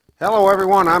Hello,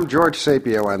 everyone. I'm George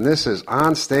Sapio, and this is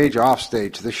On Stage, Off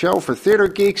Stage, the show for theater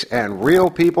geeks and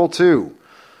real people, too.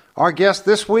 Our guest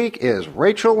this week is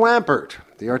Rachel Lampert,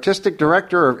 the artistic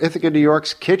director of Ithaca, New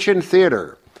York's Kitchen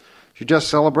Theater. She just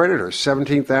celebrated her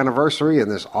 17th anniversary in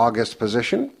this august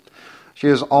position. She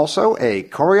is also a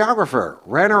choreographer,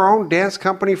 ran her own dance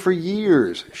company for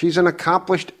years. She's an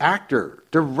accomplished actor,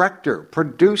 director,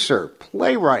 producer,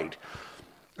 playwright,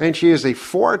 and she is a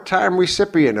 4-time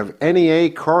recipient of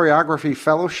NEA Choreography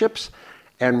Fellowships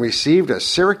and received a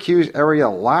Syracuse Area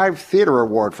Live Theater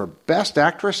Award for Best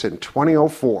Actress in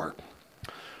 2004.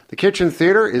 The Kitchen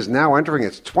Theater is now entering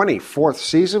its 24th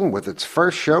season with its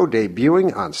first show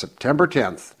debuting on September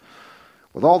 10th.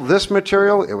 With all this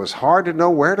material, it was hard to know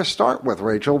where to start with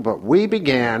Rachel, but we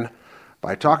began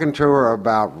by talking to her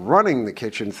about running the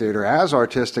Kitchen Theater as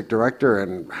artistic director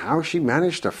and how she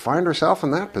managed to find herself in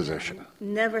that position.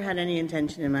 Never had any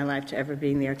intention in my life to ever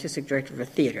being the artistic director of a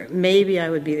theater. Maybe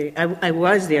I would be I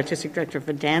was the artistic director of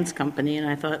a dance company, and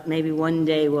I thought maybe one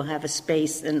day we'll have a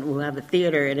space and we'll have a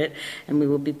theater in it and we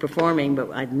will be performing,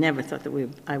 but I never thought that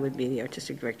I would be the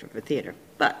artistic director of a theater.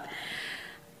 But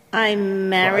I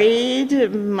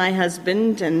married my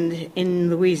husband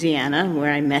in Louisiana,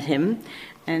 where I met him,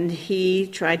 and he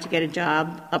tried to get a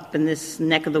job up in this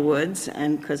neck of the woods,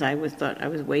 and because I thought I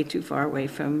was way too far away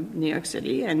from New York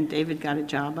City, and David got a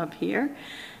job up here,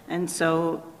 and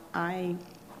so I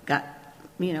got,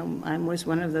 I was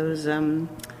one of those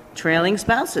trailing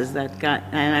spouses that got,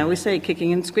 and I always say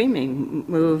kicking and screaming,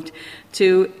 moved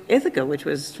to Ithaca, which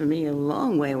was for me a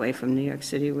long way away from New York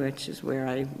City, which is where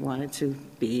I wanted to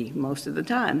be most of the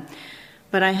time.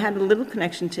 But I had a little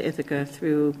connection to Ithaca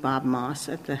through Bob Moss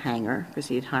at the Hangar, because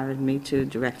he had hired me to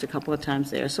direct a couple of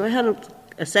times there. So I had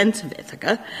a sense of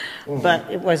Ithaca, but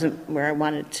it wasn't where I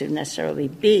wanted to necessarily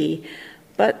be.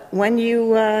 But when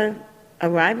you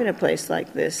arrive in a place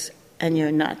like this and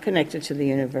you're not connected to the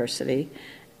university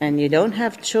and you don't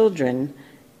have children,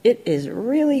 it is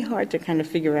really hard to kind of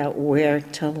figure out where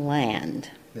to land.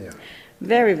 Yeah.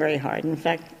 Very, very hard. In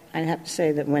fact, I have to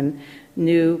say that when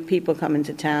new people come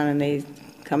into town and they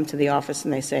come to the office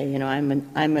and they say, I'm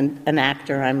an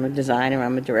actor, I'm a designer,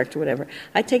 I'm a director, whatever,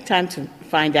 I take time to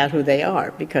find out who they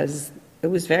are, because it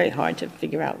was very hard to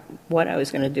figure out what I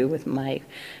was going to do with my,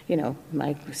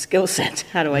 my skill set.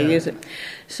 How do I use it?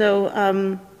 So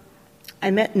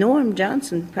I met Norm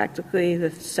Johnson practically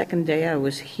the second day I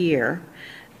was here,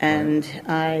 and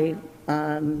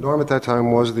Norm at that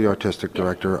time was the artistic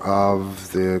director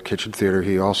of the Kitchen Theater.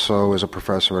 He also is a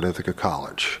professor at Ithaca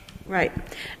College. Right.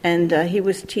 And he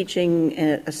was teaching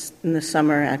in the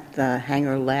summer at the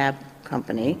Hangar Lab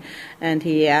Company, and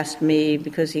he asked me,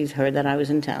 because he's heard that I was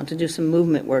in town, to do some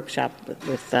movement workshop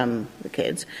with the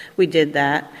kids. We did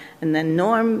that, and then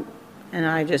Norm and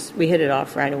I we hit it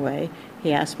off right away.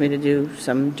 He asked me to do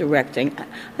some directing.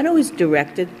 I'd always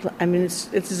directed. I mean,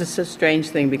 this is a strange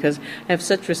thing, because I have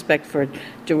such respect for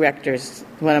directors.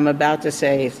 What I'm about to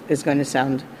say is going to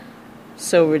sound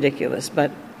so ridiculous,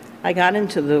 but I got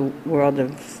into the world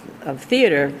of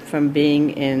theater from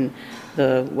being in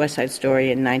the West Side Story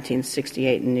in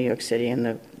 1968 in New York City,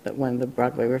 in one of the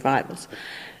Broadway revivals.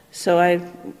 So I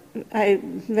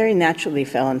very naturally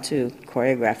fell into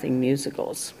choreographing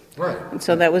musicals. Right. And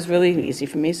so that was really easy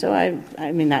for me. So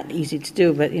I mean, not easy to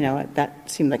do, but, that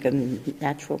seemed like a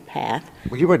natural path.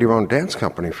 Well, you had your own dance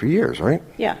company for years, right?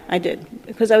 Yeah, I did.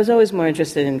 Because I was always more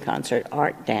interested in concert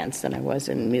art dance than I was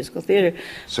in musical theater.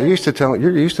 So you're used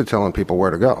to telling people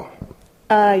where to go.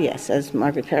 Yes, as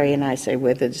Margaret Perry and I say,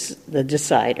 we're the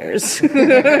deciders.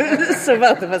 So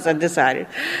both of us are deciders.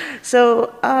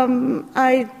 So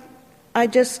I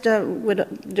just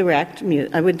would direct.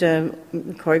 I would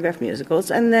choreograph musicals,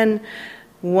 and then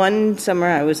one summer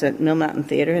I was at Mill Mountain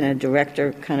Theater, and a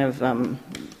director kind of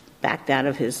backed out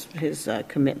of his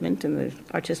commitment, and the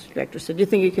artistic director said, "Do you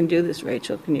think you can do this,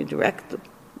 Rachel? Can you direct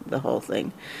the whole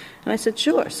thing?" And I said,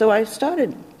 "Sure." So I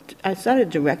started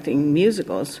directing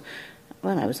musicals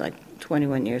when I was like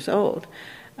 21 years old,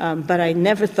 but I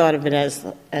never thought of it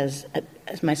as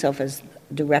myself as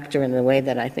director in the way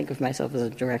that I think of myself as a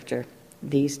director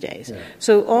these days. Yeah.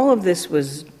 So all of this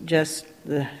was just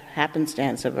the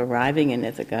happenstance of arriving in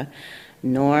Ithaca,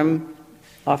 Norm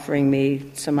offering me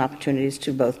some opportunities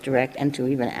to both direct and to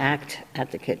even act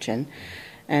at the kitchen.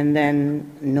 And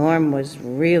then Norm was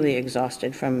really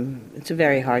exhausted it's a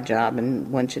very hard job,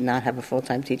 and one should not have a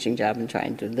full-time teaching job and try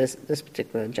and do this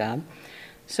particular job.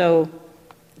 So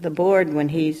the board, when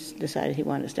he decided he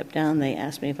wanted to step down, they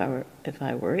asked me if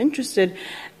I were interested,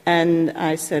 and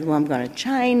I said, well, I'm going to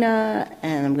China,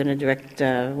 and I'm going to direct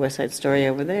West Side Story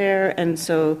over there, and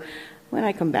so when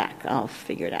I come back, I'll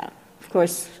figure it out. Of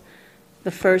course,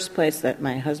 the first place that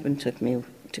my husband took me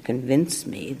to convince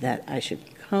me that I should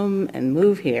come and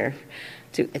move here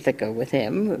to Ithaca with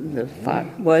him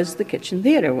was the Kitchen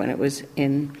Theater when it was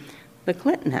in the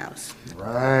Clinton House.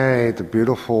 Right, the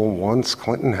beautiful once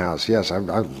Clinton House. Yes, I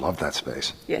love that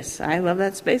space. Yes, I love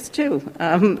that space too.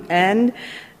 And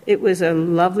it was a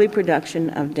lovely production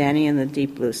of Danny and the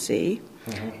Deep Blue Sea,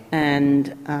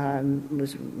 and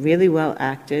was really well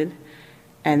acted.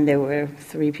 And there were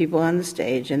 3 people on the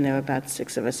stage, and there were about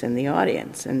 6 of us in the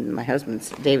audience. And my husband,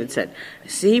 David, said,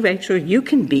 "See, Rachel, you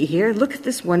can be here. Look at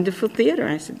this wonderful theater."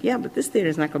 And I said, "Yeah, but this theater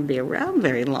is not going to be around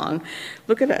very long.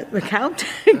 Look at the count.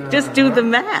 Just do the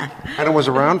math." And it was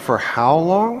around for how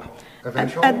long,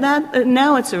 eventually?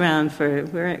 Now it's around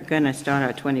we're going to start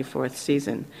our 24th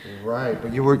season. Right,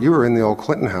 but you were in the old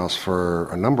Clinton House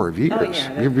for a number of years. Oh,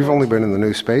 yeah, You've only been in the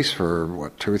new space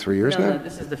for, 2 or 3 years now? No,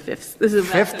 this is the 5th. This is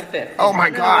about the 5th. Oh, my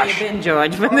gosh. You've been,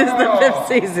 George, but this is the 5th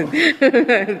season.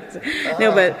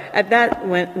 No, but at that,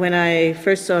 when I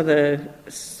first saw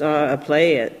a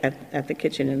play at the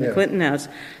kitchen in the Clinton House,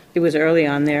 it was early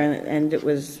on there, and it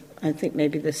was, I think,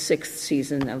 maybe the 6th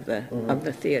season of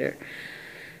the theater.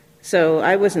 So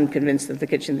I wasn't convinced that the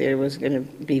Kitchen Theater was going to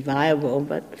be viable,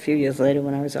 but a few years later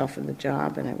when I was offered the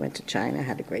job and I went to China, I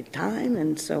had a great time,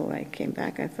 and so I came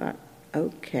back, I thought,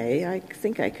 okay, I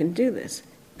think I can do this.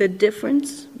 The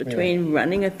difference between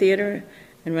running a theater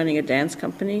and running a dance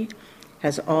company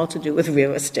has all to do with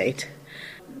real estate.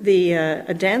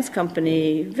 A dance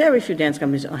company, very few dance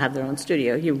companies don't have their own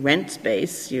studio. You rent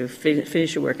space, you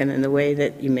finish your work, and then the way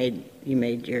that you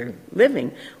made your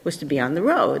living was to be on the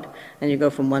road. And you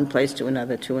go from one place to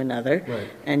another, right.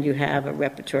 And you have a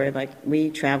repertoire. Like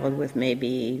we traveled with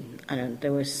maybe,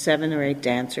 there were 7 or 8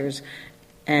 dancers,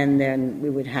 and then we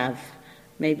would have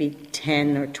maybe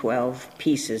 10 or 12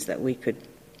 pieces that we could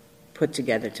put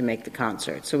together to make the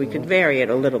concert. So we could vary it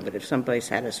a little bit if someplace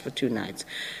had us for 2 nights.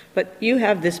 But you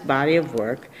have this body of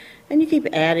work, and you keep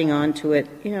adding on to it.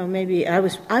 Maybe I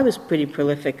was pretty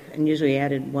prolific and usually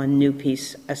added 1 new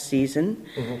piece a season.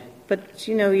 But,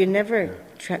 you never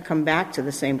come back to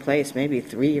the same place. Maybe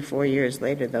 3 or 4 years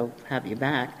later, they'll have you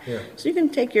back. Yeah. So you can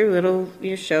take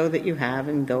your show that you have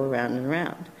and go around and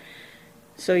around.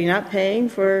 So you're not paying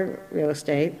for real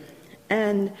estate,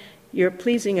 and you're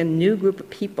pleasing a new group of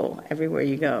people everywhere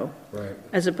you go, right.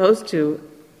 As opposed to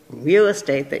real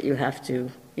estate that you have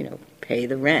to, pay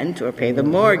the rent or pay the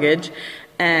mortgage,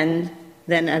 and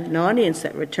then an audience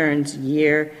that returns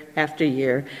year after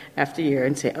year after year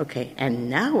and say, okay, and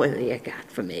now what do you got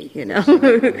for me,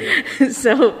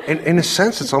 So, in a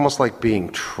sense, it's almost like being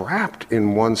trapped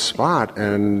in one spot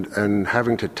and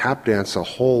having to tap dance a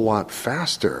whole lot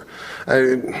faster.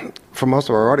 For most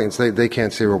of our audience, they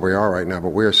can't see where we are right now, but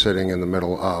we're sitting in the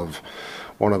middle of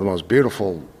one of the most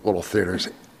beautiful little theaters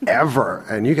ever,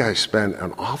 and you guys spend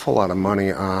an awful lot of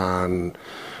money on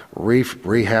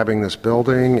rehabbing this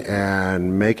building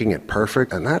and making it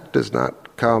perfect, and that does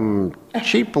not come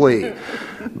cheaply.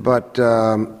 But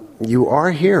you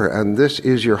are here, and this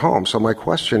is your home. So my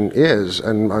question is,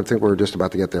 and I think we're just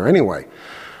about to get there anyway,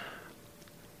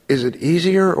 is it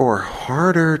easier or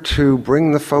harder to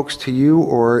bring the folks to you,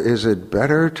 or is it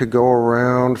better to go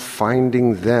around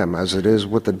finding them as it is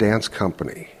with the dance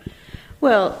company?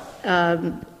 Well,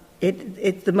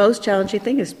 the most challenging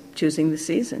thing is choosing the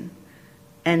season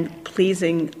and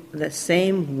pleasing the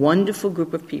same wonderful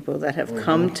group of people that have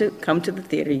come to the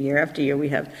theater year after year. We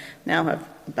now have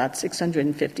about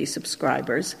 650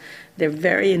 subscribers. They're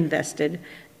very invested.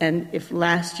 And if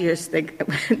last year's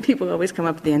people always come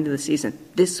up at the end of the season,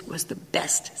 this was the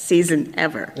best season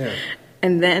ever. Yeah.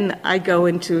 And then I go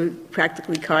into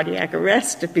practically cardiac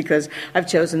arrest because I've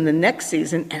chosen the next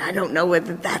season, and I don't know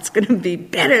whether that's going to be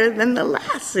better than the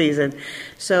last season.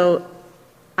 So,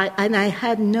 I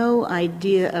had no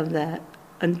idea of that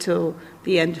until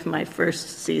the end of my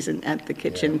first season at the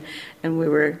kitchen, and we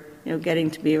were, getting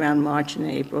to be around March and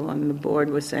April, and the board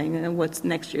was saying, "What's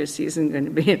next year's season going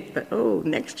to be?" But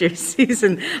next year's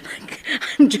season,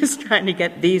 I'm just trying to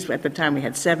get these. At the time, we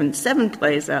had seven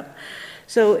plays up,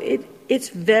 so it's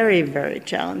very, very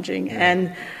challenging. Yeah.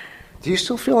 And do you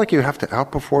still feel like you have to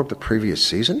outperform the previous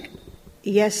season?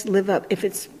 Yes, live up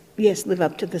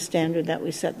to the standard that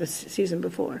we set the season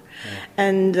before.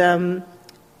 Yeah.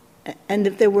 And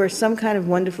if there were some kind of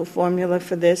wonderful formula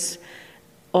for this,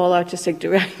 all artistic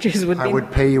directors would be... I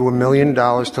would pay you $1 million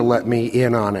to let me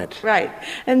in on it. Right.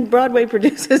 And Broadway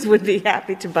producers would be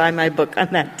happy to buy my book on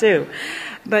that too.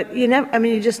 But you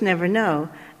just never know.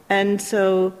 And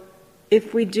so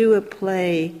if we do a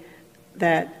play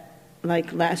that,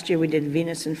 like last year we did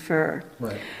Venus and Fur.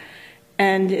 Right.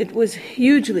 And it was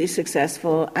hugely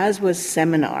successful, as was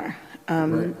Seminar.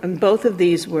 And both of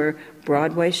these were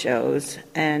Broadway shows,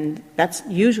 and that's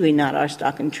usually not our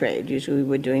stock and trade. Usually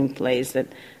we're doing plays that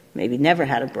maybe never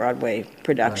had a Broadway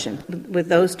production. Right. With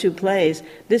those two plays,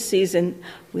 this season,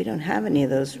 we don't have any of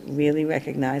those really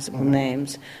recognizable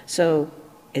names. So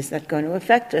is that going to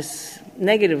affect us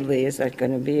negatively? Is that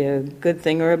going to be a good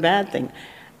thing or a bad thing?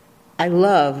 I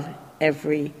love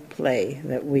every play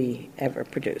that we ever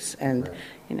produce. And,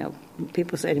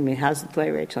 people say to me, how's the play,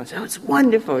 Rachel? I say, oh, it's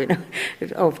wonderful.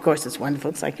 Oh, of course it's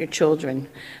wonderful. It's like your children.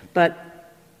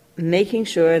 But making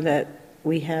sure that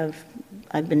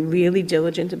I've been really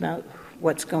diligent about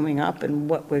what's coming up and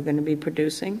what we're going to be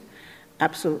producing,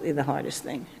 absolutely the hardest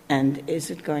thing. And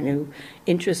is it going to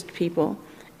interest people?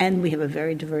 And we have a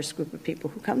very diverse group of people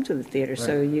who come to the theater,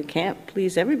 so you can't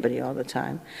please everybody all the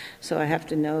time. So I have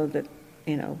to know that,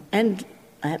 and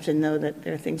I have to know that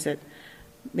there are things that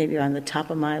maybe are on the top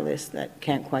of my list that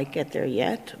can't quite get there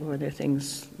yet, or there are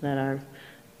things that are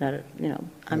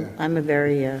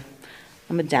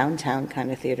I'm a downtown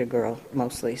kind of theater girl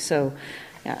mostly. So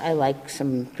I like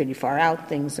some pretty far out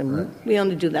things, and we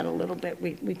only do that a little bit.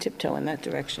 We tiptoe in that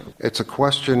direction. It's a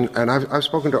question, and I've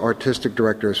spoken to artistic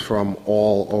directors from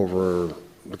all over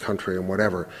the country and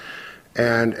whatever,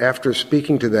 and after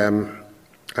speaking to them,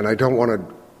 and I don't want to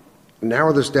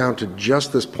narrow this down to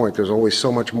just this point, there's always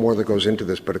so much more that goes into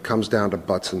this, but it comes down to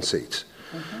butts and seats.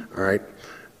 All right?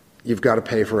 You've got to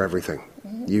pay for everything.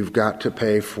 You've got to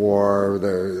pay for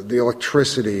the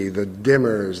electricity, the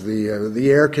dimmers, the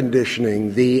air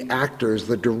conditioning, the actors,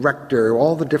 the director,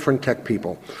 all the different tech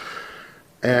people.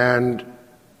 And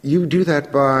you do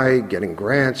that by getting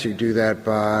grants, you do that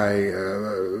by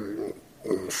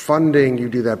funding, you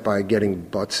do that by getting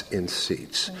butts in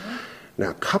seats.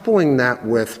 Now, coupling that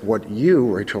with what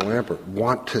you, Rachel Lampert,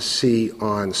 want to see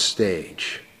on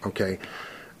stage, okay,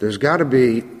 there's got to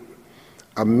be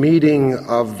a meeting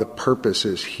of the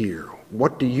purposes here.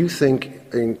 What do you think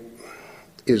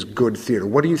is good theater?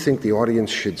 What do you think the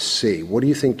audience should see? What do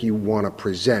you think you want to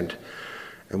present?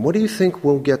 And what do you think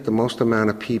will get the most amount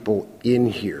of people in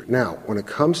here? Now, when it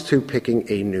comes to picking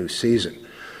a new season,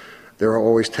 there are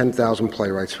always 10,000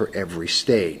 playwrights for every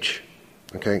stage,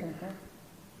 okay?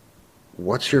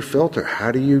 What's your filter?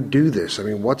 How do you do this? I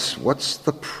mean, what's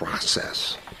the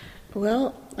process?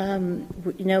 Well,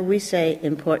 we say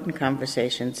important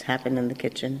conversations happen in the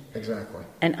kitchen. Exactly.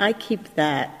 And I keep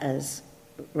that as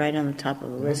right on the top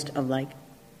of the list of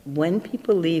when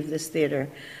people leave this theater,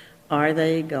 are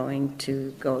they going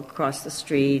to go across the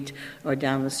street or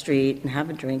down the street and have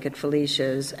a drink at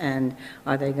Felicia's? And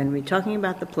are they going to be talking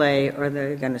about the play, or are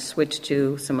they going to switch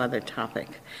to some other topic?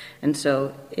 And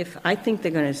so if I think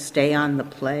they're going to stay on the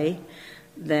play,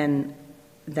 then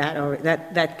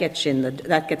that gets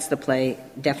the play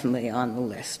definitely on the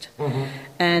list.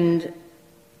 And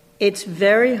it's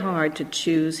very hard to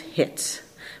choose hits,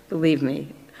 believe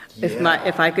me.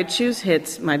 If I could choose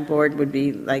hits, my board would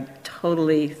be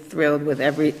totally thrilled with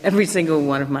every single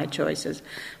one of my choices.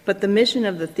 But the mission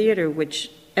of the theater, which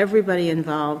everybody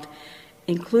involved,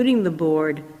 including the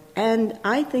board, and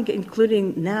I think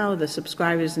including now the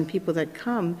subscribers and people that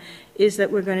come, is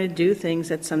that we're going to do things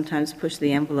that sometimes push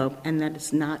the envelope, and that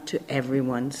it's not to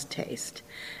everyone's taste.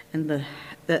 And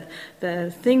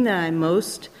the thing that I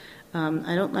most,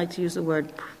 I don't like to use the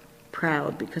word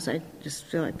proud, because I just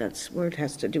feel like that word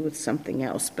has to do with something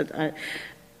else. But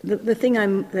the thing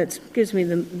that gives me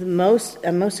I'm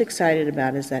most excited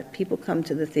about is that people come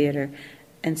to the theater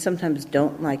and sometimes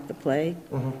don't like the play,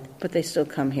 but they still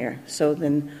come here. So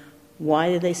then why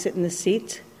did they sit in the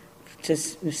seat? To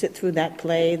sit through that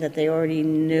play that they already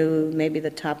knew, maybe the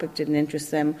topic didn't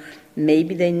interest them,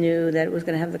 maybe they knew that it was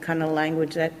going to have the kind of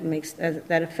language that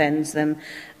that offends them,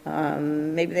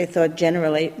 maybe they thought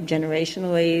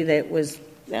generationally that it was,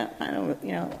 I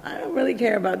don't really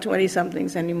care about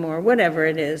 20-somethings anymore, whatever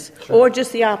it is, or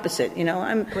just the opposite.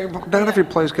 Not every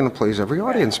play is going to please every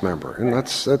audience member, and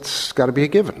that's got to be a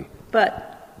given.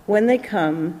 But when they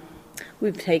come,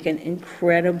 we've taken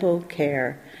incredible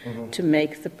care to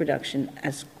make the production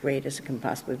as great as it can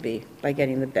possibly be, by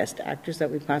getting the best actors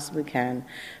that we possibly can,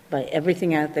 by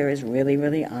everything out there is really,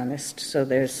 really honest, so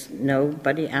there's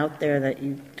nobody out there that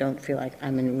you don't feel like,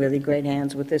 I'm in really great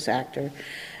hands with this actor,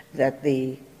 that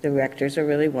the directors are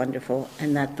really wonderful,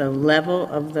 and that the level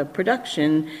of the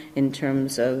production in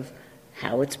terms of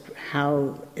how it's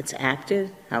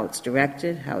acted, how it's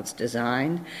directed, how it's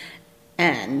designed,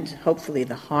 and hopefully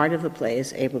the heart of the play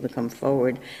is able to come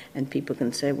forward, and people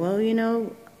can say, well,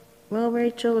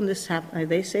 Rachel, and this happened.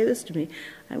 They say this to me.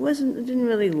 I didn't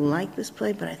really like this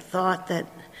play, but I thought that,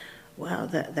 wow,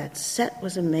 that set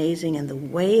was amazing, and the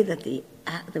way that the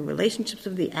the relationships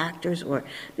of the actors, or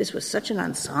this was such an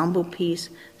ensemble piece,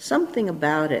 something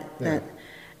about it that,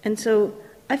 and so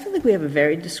I feel like we have a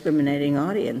very discriminating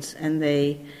audience, and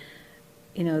they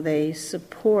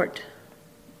support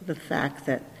the fact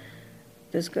that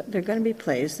there are going to be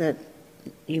plays that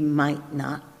you might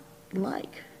not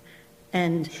like.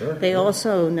 And they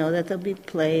also know that there'll be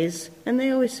plays, and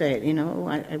they always say it,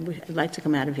 I'd like to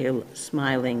come out of here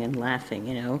smiling and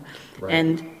laughing, Right.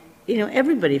 And,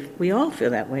 everybody, we all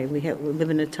feel that way. We live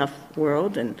in a tough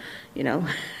world, and,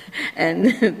 and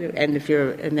if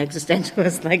you're an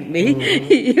existentialist like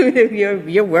me,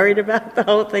 you're worried about the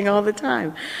whole thing all the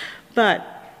time. But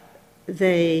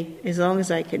as long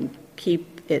as I can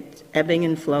keep it ebbing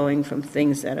and flowing from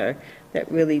things that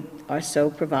really are so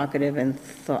provocative and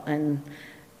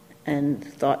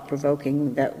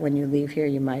thought-provoking that when you leave here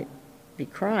you might be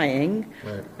crying.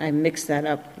 Right. I mix that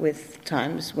up with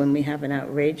times when we have an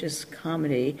outrageous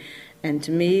comedy, and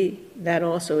to me that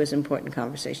also is important.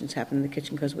 Conversations happen in the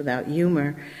kitchen, because without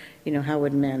humor, how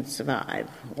would men survive,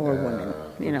 or women?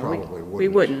 We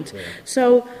wouldn't. Yeah.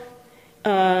 So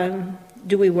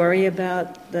do we worry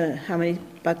about how many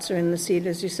butts are in the seat,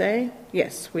 as you say?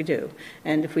 Yes, we do.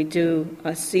 And if we do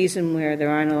a season where there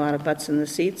aren't a lot of butts in the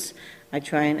seats, I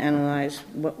try and analyze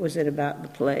what was it about the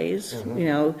plays,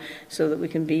 so that we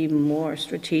can be more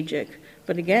strategic.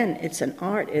 But again, it's an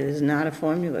art. It is not a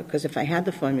formula, because if I had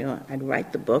the formula, I'd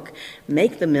write the book,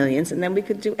 make the millions, and then we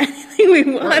could do anything we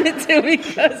wanted to,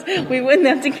 because we wouldn't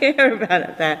have to care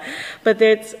about that. But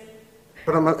it's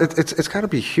got to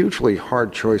be hugely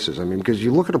hard choices. I mean, because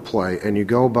you look at a play and you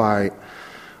go by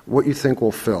what you think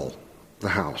will fill the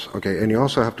house, okay? And you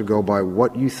also have to go by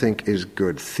what you think is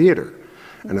good theater.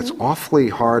 And it's awfully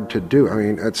hard to do. I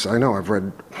mean, I know I've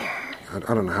read,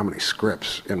 I don't know how many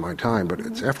scripts in my time, but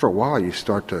it's after a while you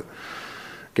start to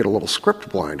get a little script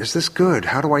blind. Is this good?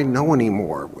 How do I know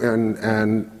anymore?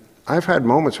 And I've had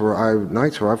nights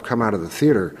where I've come out of the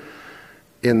theater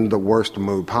in the worst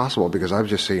mood possible, because I've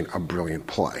just seen a brilliant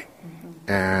play.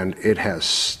 And it has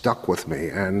stuck with me.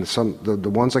 And the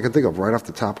ones I can think of right off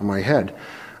the top of my head,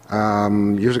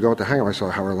 years ago at the Hangar, I saw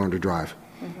How I Learned to Drive.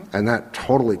 And that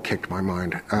totally kicked my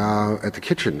mind. At the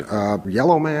kitchen,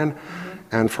 Yellow Man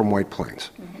and From White Plains.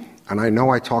 And I know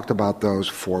I talked about those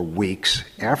for weeks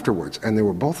afterwards, and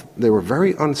they were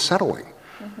very unsettling.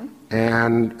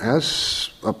 And as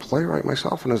a playwright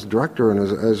myself, and as a director, and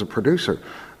as a producer,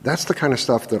 that's the kind of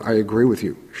stuff that I agree with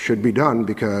you should be done,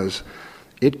 because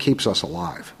it keeps us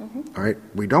alive. All right?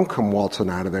 We don't come waltzing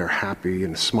out of there happy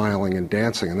and smiling and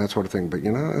dancing and that sort of thing. But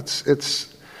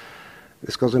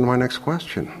this goes into my next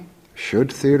question.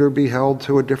 Should theater be held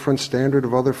to a different standard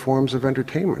of other forms of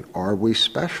entertainment? Are we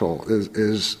special?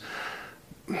 Is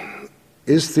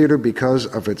theater, because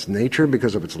of its nature,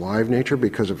 because of its live nature,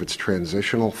 because of its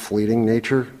transitional, fleeting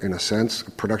nature, in a sense,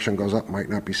 production goes up, might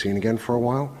not be seen again for a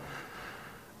while?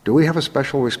 Do we have a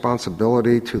special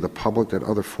responsibility to the public that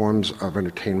other forms of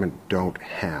entertainment don't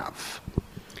have?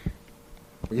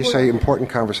 You say important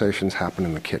conversations happen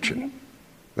in the kitchen.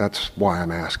 That's why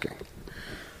I'm asking.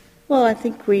 Well, I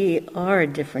think we are a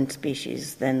different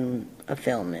species than a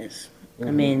film is.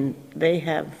 I mean,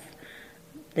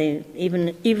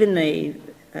 even a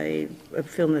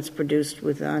film that's produced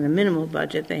on a minimal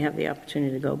budget, they have the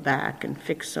opportunity to go back and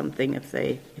fix something if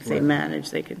they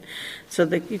manage. They can, so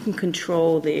that you can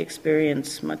control the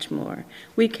experience much more.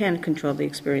 We can't control the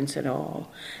experience at all,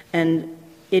 and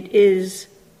it is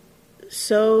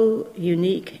so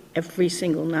unique every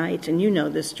single night. And you know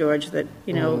this, George, that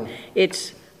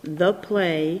it's the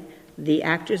play, the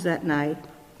actors that night,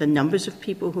 the numbers of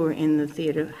people who are in the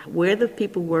theater, where the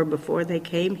people were before they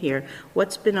came here,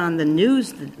 what's been on the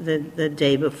news the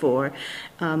day before,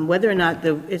 whether or not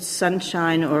it's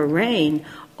sunshine or rain,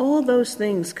 all those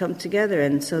things come together.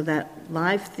 And so that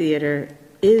live theater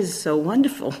is so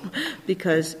wonderful,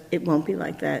 because it won't be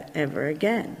like that ever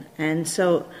again. And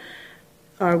so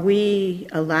are we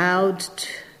allowed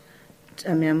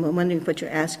I'm wondering what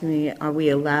you're asking me, are we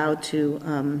allowed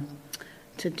to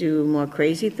do more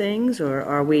crazy things, or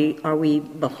are we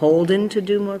beholden to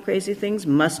do more crazy things?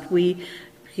 Must we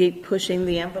keep pushing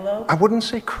the envelope? I wouldn't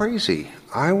say crazy.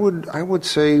 I would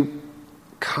say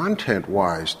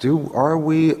content-wise, are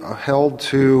we held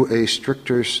to a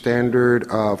stricter standard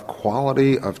of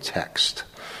quality of text?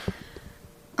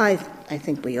 I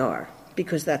think we are,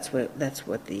 because that's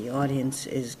what the audience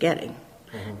is getting.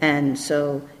 And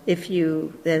so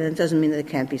then it doesn't mean that there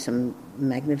can't be some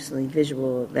magnificently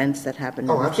visual events that happen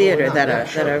in the theater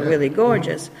that are really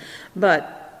gorgeous.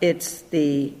 But it's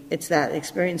that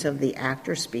experience of the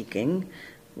actor speaking,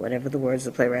 whatever the words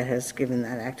the playwright has given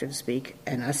that actor to speak,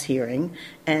 and us hearing,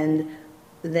 and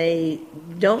they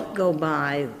don't go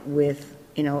by with,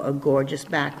 a gorgeous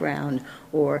background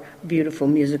or beautiful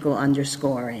musical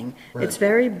underscoring. Right. It's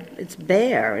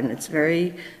bare, and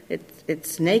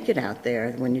it's naked out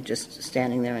there when you're just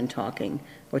standing there and talking,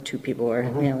 or two people are,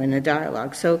 in a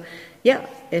dialogue. So, yeah,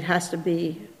 it has to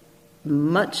be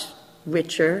much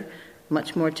richer,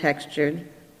 much more textured,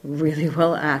 really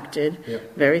well acted,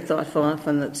 very thoughtful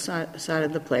from the side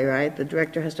of the playwright. The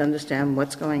director has to understand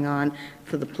what's going on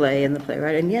for the play and the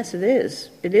playwright. And yes, it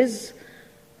is.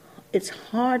 It's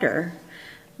harder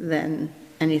than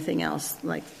anything else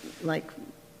like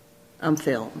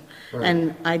film. Right.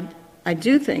 And I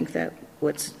do think that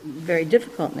what's very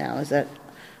difficult now is that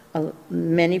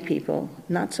many people,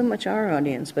 not so much our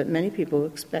audience, but many people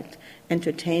expect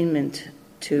entertainment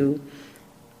to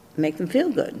make them feel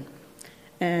good.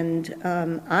 And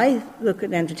I look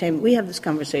at entertainment. We have this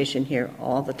conversation here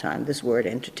all the time, this word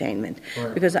entertainment,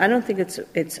 right. Because I don't think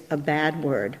it's a bad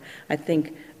word. I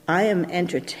think I am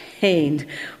entertained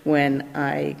when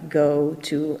I go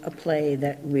to a play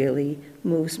that really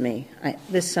moves me.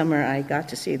 This summer I got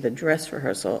to see the dress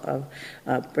rehearsal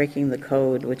of Breaking the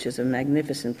Code, which is a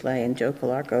magnificent play, and Joe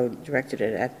Calarco directed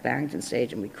it at Barrington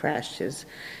Stage, and we crashed his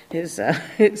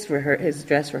dress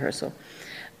rehearsal.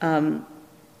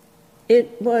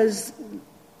 It was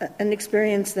an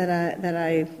experience that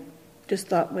I just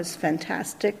thought was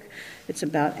fantastic. It's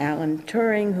about Alan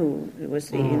Turing, who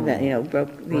was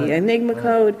broke the Enigma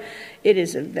Code. It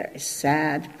is a very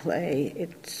sad play.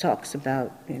 It talks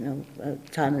about a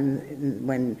time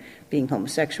when being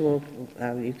homosexual,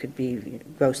 you could be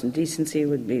gross indecency, you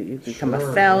could become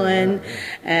a felon,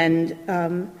 and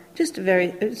just a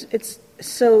very it's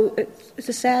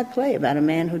a sad play about a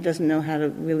man who doesn't know how to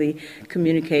really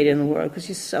communicate in the world because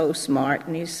he's so smart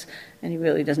and he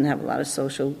really doesn't have a lot of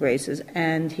social graces,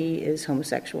 and he is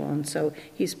homosexual, and so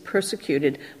he's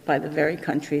persecuted by the very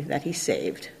country that he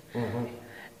saved. Mm-hmm.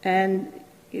 And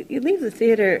you leave the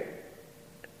theater.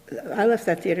 I left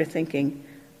that theater thinking,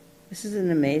 this is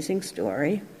an amazing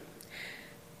story.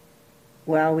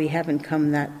 Well, we haven't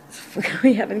come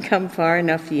far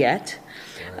enough yet.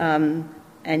 Right.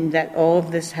 And that all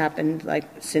of this happened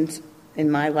since in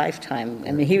my lifetime.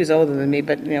 I mean, he was older than me,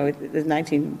 but the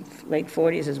late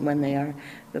 40s is when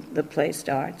the play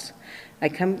starts. I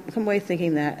come away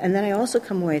thinking that, and then I also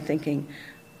come away thinking,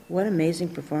 what amazing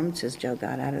performances Joe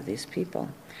got out of these people.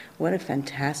 What a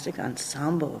fantastic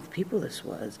ensemble of people this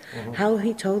was. Mm-hmm. How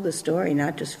he told the story,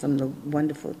 not just from the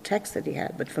wonderful text that he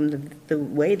had, but from the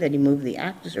way that he moved the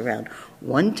actors around.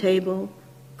 One table,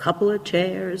 couple of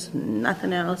chairs,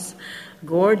 nothing else.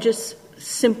 Gorgeous,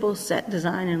 simple set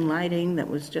design and lighting that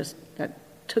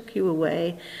took you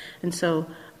away. And so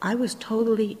I was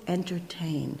totally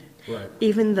entertained. Right.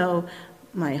 Even though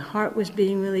my heart was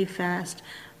beating really fast,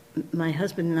 my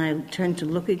husband and I turned to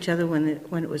look at each other when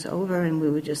it was over, and we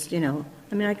were just,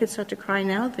 I could start to cry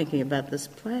now thinking about this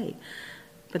play.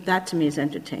 But that to me is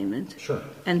entertainment. Sure.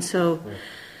 And so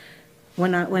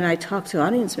when I talk to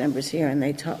audience members here and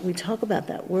we talk about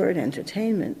that word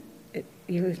entertainment,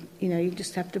 you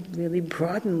just have to really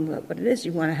broaden what it is.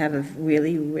 You want to have a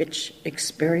really rich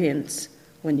experience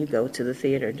when you go to the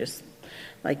theater, just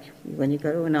like when you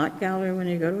go to an art gallery, when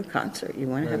you go to a concert. You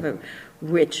want to have a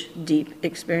rich, deep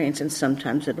experience, and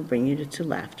sometimes it'll bring you to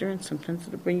laughter, and sometimes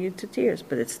it'll bring you to tears,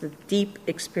 but it's the deep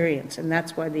experience, and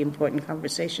that's why the important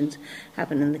conversations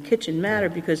happen in the kitchen matter,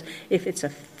 because if it's a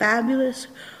fabulous,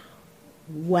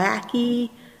 wacky,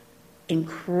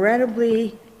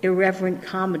 incredibly irreverent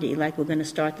comedy like we're going to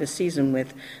start this season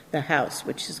with The House,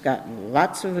 which has got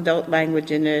lots of adult language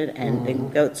in it and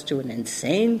it goes to an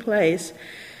insane place,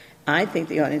 I think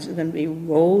the audience is going to be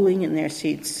rolling in their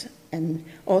seats and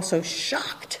also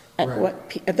shocked at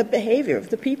at the behavior of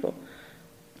the people.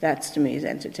 That's, to me, is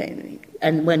entertaining.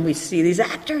 And when we see these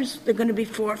actors, they're going to be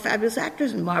 4 fabulous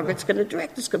actors, and Margaret's going to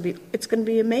direct. It's going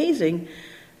to be amazing.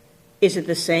 Is it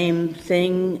the same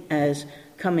thing as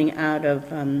coming out of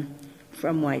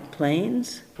From White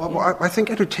Plains? Well, I think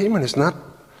entertainment is not...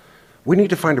 We need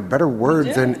to find a better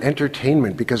word than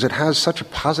entertainment, because it has such a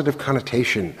positive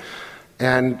connotation.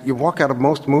 And you walk out of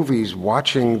most movies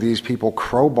watching these people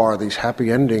crowbar these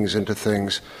happy endings into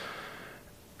things,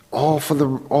 all for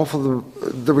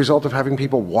the result of having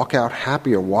people walk out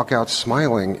happy or walk out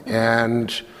smiling.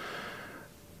 And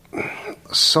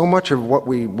so much of what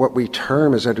we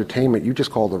term as entertainment, you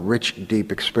just call the rich,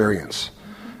 deep experience.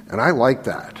 And I like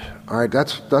that. All right,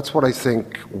 that's what I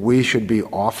think we should be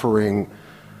offering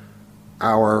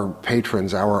our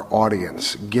patrons, our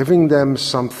audience, giving them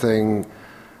something.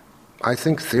 I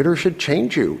think theater should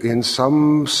change you in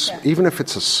some, even if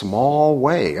it's a small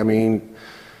way. I mean,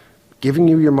 giving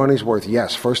you your money's worth,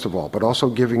 yes, first of all, but also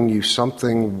giving you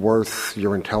something worth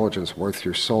your intelligence, worth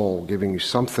your soul, giving you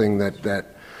something that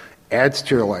adds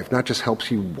to your life, not just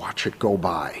helps you watch it go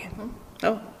by. Mm-hmm.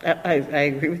 Oh, I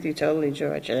agree with you totally,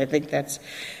 George. And I think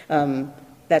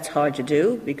that's hard to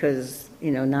do because,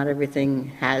 not everything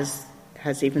has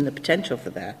even the potential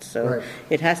for that. So right.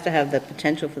 It has to have the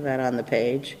potential for that on the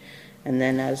page. And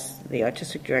then as the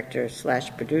artistic director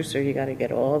 / producer, you got to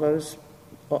get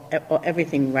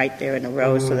everything right there in a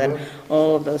row so that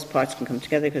all of those parts can come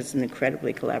together because it's an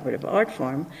incredibly collaborative art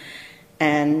form.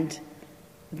 And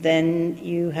then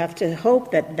you have to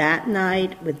hope that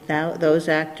night without those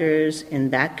actors in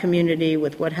that community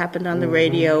with what happened on the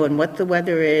radio and what the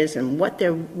weather is and what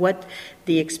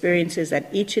the experience is that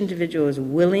each individual is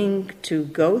willing to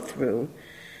go through,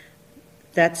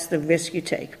 that's the risk you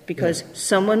take because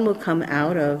someone will come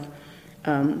out of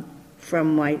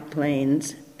from White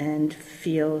Plains and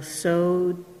feel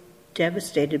so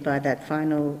devastated by that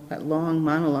long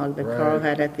monologue that Carl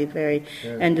had at the very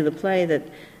end of the play that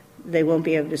they won't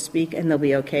be able to speak, and they'll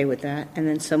be okay with that. And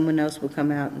then someone else will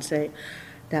come out and say,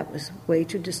 that was way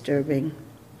too disturbing.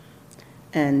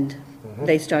 And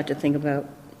they start to think about,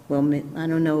 well, I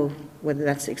don't know whether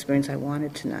that's the experience I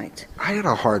wanted tonight. I had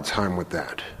a hard time with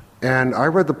that. And I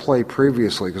read the play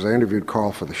previously because I interviewed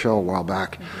Carl for the show a while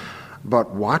back.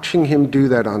 But watching him do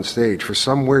that on stage, for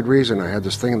some weird reason, I had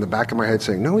this thing in the back of my head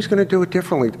saying, no, he's going to do it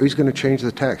differently. He's going to change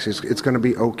the text. It's going to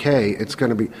be okay. It's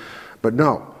going to be... But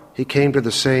no. He came to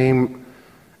the same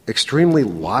extremely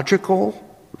logical,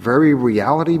 very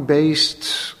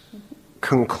reality-based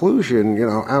conclusion,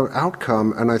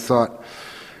 outcome, and I thought,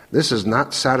 this is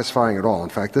not satisfying at all. In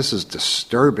fact, this is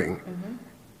disturbing,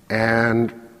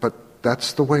 but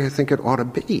that's the way I think it ought to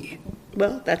be.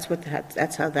 Well, that's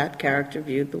how that character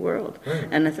viewed the world,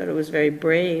 and I thought it was very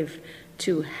brave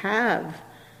to have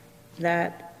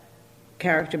that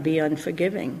character be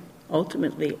unforgiving.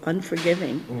 Ultimately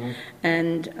unforgiving.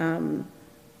 And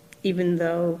even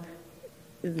though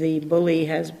the bully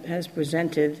has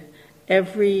presented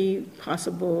every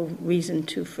possible reason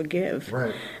to forgive,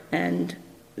 and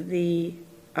the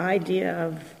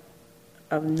idea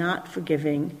of not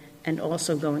forgiving and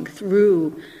also going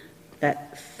through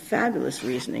that fabulous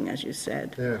reasoning, as you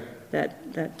said, that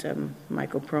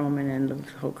Michael Perlman and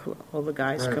all the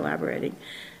guys collaborating,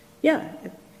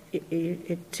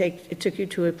 It took you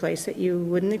to a place that you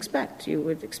wouldn't expect. You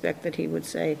would expect that he would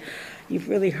say, "You've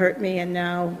really hurt me, and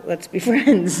now let's be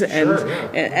friends."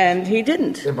 And he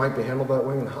didn't. It might be handled that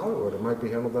way in Hollywood. It might be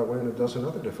handled that way in a dozen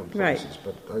other different places.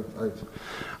 Right. But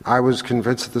I was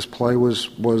convinced that this play was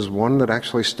one that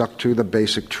actually stuck to the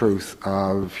basic truth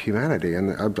of humanity,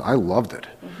 and I loved it.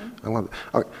 I loved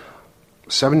it.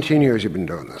 17 years you've been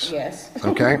doing this. Yes.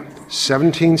 Okay?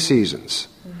 17 seasons.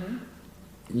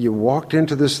 You walked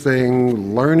into this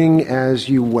thing learning as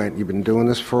you went. You've been doing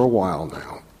this for a while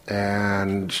now,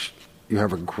 and you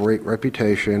have a great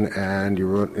reputation. And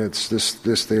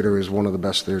this theater is one of the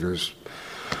best theaters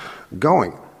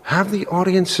going. Have the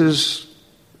audiences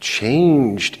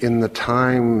changed in the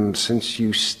time since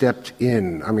you stepped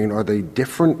in? I mean, are they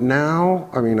different now?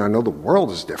 I mean, I know the world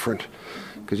is different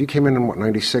because you came in what,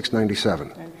 96, 97?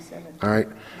 97. All right.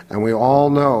 And we all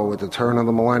know at the turn of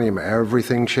the millennium,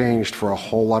 everything changed for a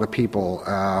whole lot of people.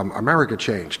 America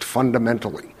changed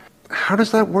fundamentally. How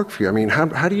does that work for you? I mean,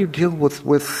 how do you deal with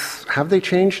have they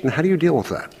changed, and how do you deal with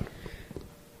that?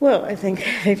 Well, I think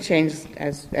they've changed,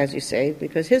 as you say,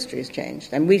 because history has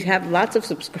changed. And we have lots of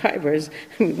subscribers.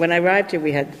 When I arrived here,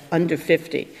 we had under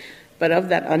 50. But of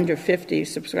that under 50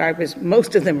 subscribers,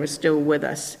 most of them are still with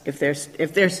us. If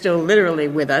they're still literally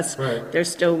with us, they're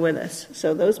still with us.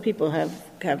 So those people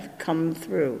have come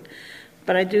through.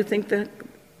 But I do think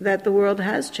that the world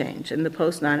has changed, and the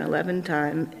post 9/11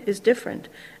 time is different,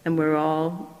 and we're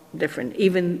all different.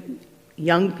 Even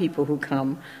young people who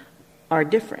come are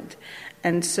different.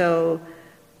 And so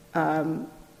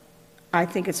I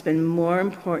think it's been more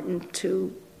important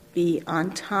to be on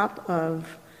top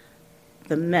of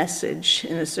the message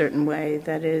in a certain way.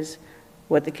 That is,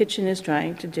 what the kitchen is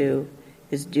trying to do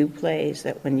is do plays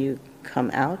that when you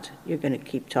come out, you're going to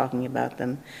keep talking about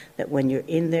them, that when you're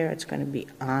in there, it's going to be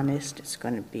honest, it's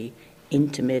going to be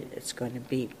intimate, it's going to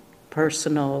be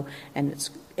personal, and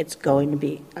it's going to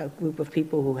be a group of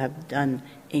people who have done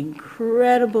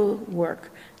incredible work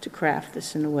to craft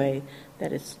this in a way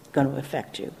that it's going to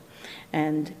affect you.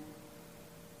 And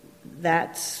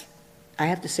I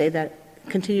have to say that,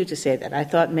 continue to say that. I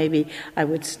thought maybe I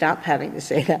would stop having to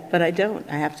say that, but I don't.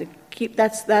 I have to keep,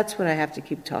 that's what I have to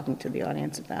keep talking to the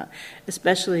audience about,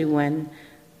 especially when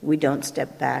we don't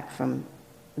step back from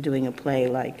doing a play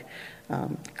like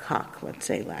Cock, let's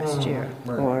say, last year,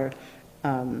 right. or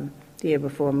the year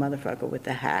before, Motherfucker with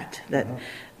the Hat.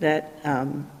 That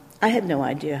I had no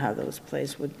idea how those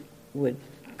plays would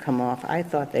come off. I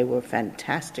thought they were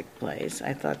fantastic plays.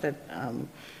 I thought that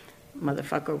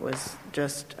Motherfucker was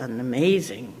just an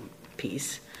amazing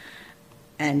piece,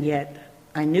 and yet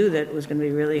I knew that it was going to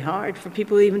be really hard for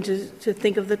people even to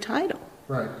think of the title.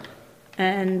 Right.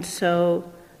 And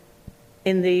so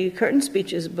in the curtain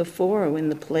speeches before, in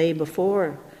the play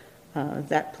before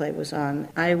that play was on,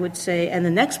 I would say, and the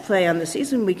next play on the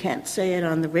season, we can't say it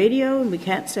on the radio, and we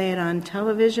can't say it on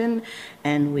television,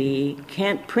 and we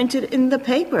can't print it in the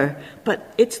paper,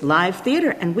 but it's live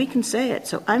theater, and we can say it.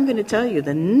 So I'm going to tell you,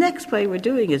 the next play we're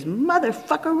doing is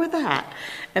Motherfucker with a Hat.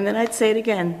 And then I'd say it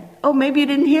again. Oh, maybe you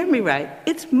didn't hear me right.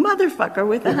 It's Motherfucker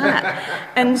with a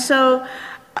Hat. And so,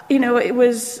 it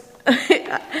was...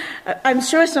 I'm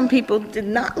sure some people did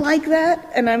not like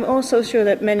that, and I'm also sure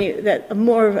that a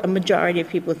majority of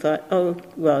people thought, oh,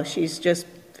 well, she's just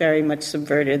very much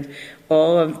subverted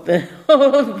all of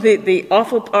the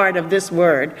awful part of this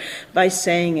word by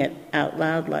saying it out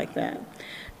loud like that.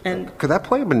 And could that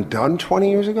play have been done 20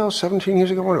 years ago, 17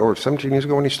 years ago, or 17 years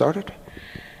ago when he started?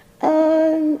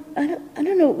 I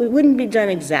don't know. It wouldn't be done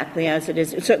exactly as it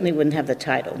is. It certainly wouldn't have the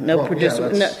title. No producer.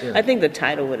 Yeah. I think the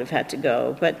title would have had to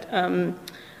go. But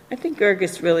I think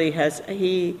Gerges really has.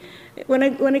 When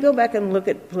I go back and look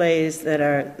at plays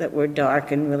that were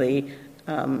dark and really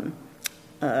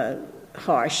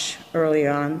harsh early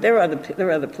on, there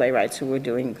were other playwrights who were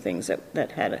doing things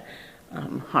that had a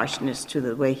harshness to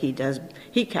the way he does.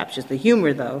 He captures the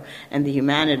humor, though, and the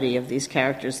humanity of these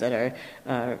characters that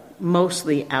are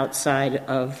mostly outside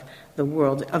of the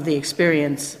world, of the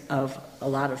experience of a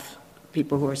lot of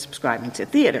people who are subscribing to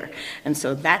theater. And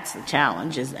so that's the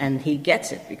challenge, and he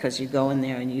gets it, because you go in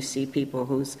there and you see people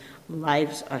whose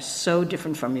lives are so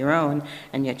different from your own,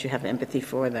 and yet you have empathy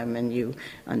for them, and you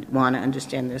want to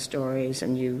understand their stories,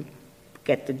 and you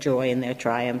get the joy in their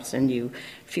triumphs, and you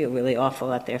feel really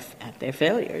awful at their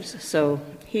failures. So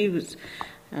he was.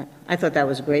 I thought that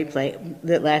was a great play.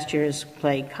 That last year's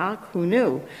play, Cock, who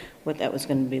knew what that was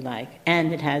going to be like?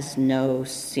 And it has no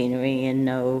scenery and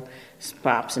no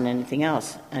props and anything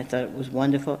else. I thought it was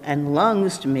wonderful. And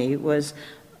Lungs, to me, was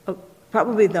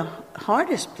probably the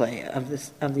hardest play of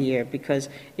the year, because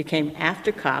it came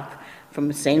after Cock, from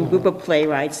the same group of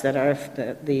playwrights that are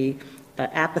the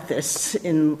apathists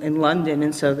in London,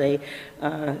 and so they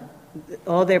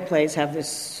all their plays have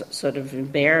this sort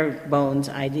of bare bones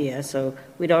idea. So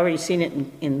we'd already seen it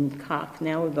in Cock.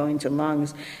 Now we're going to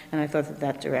Lungs, and I thought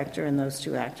that director and those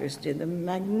two actors did a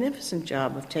magnificent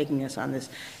job of taking us on this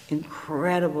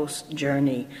incredible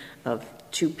journey of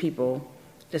two people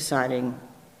deciding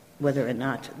whether or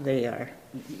not they are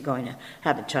going to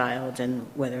have a child and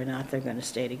whether or not they're going to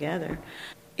stay together.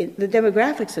 The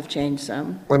demographics have changed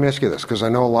some. Let me ask you this, because I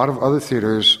know a lot of other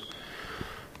theaters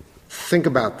think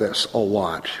about this a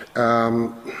lot.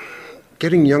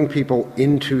 Getting young people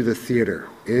into the theater,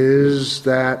 is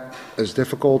that as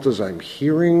difficult as I'm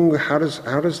hearing? How does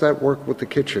that work with the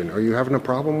kitchen? Are you having a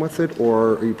problem with it,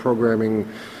 or are you programming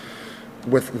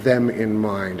with them in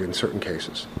mind in certain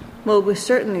cases? Well, we're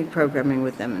certainly programming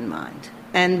with them in mind.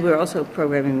 And we're also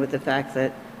programming with the fact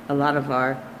that a lot of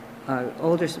our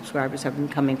older subscribers have been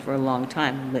coming for a long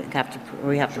time.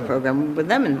 We have to program with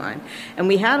them in mind. And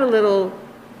we had a little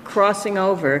crossing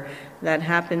over that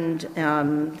happened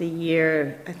the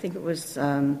year, I think it was,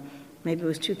 maybe it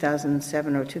was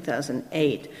 2007 or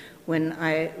 2008,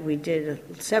 when we did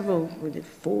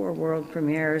 4 world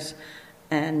premieres,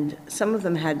 and some of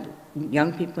them had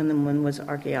young people in them. One was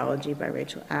Archaeology by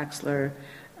Rachel Axler.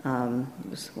 There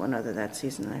was one other that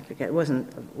season, I forget. It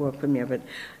wasn't a world premiere, but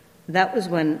that was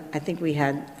when I think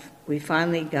we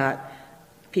finally got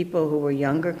people who were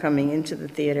younger coming into the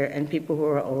theater, and people who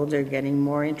were older getting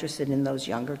more interested in those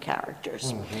younger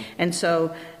characters. Mm-hmm. And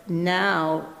so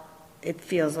now it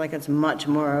feels like it's much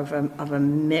more of a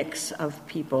mix of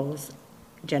people's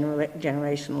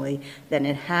generationally than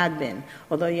it had been.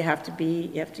 Although you have to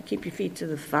keep your feet to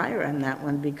the fire on that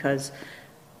one, because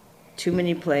too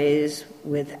many plays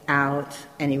without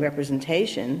any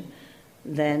representation,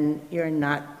 then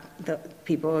the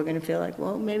people are going to feel like,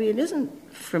 well, maybe it isn't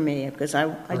for me, because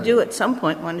I do at some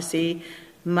point want to see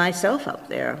myself up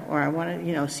there, or I want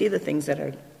to see the things that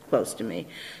are close to me.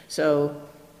 So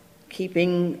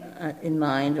keeping in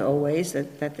mind always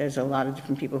that there's a lot of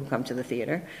different people who come to the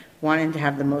theater, wanting to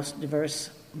have the most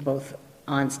diverse, both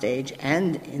on stage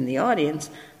and in the audience,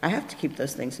 I have to keep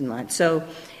those things in mind. So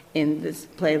in this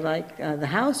play like The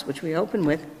House, which we open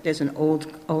with, there's an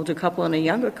older couple and a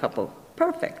younger couple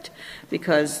perfect,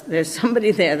 because there's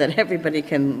somebody there that everybody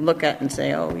can look at and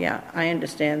say, oh, yeah, I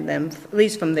understand them, at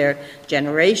least from their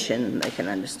generation, they can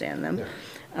understand them.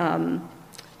 Yeah.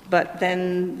 But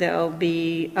then there'll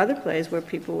be other plays where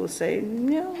people will say,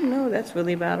 no, that's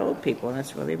really about old people,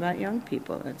 that's really about young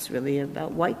people, that's really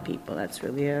about white people, that's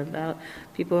really about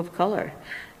people of color.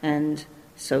 And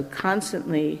so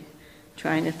constantly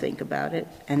trying to think about it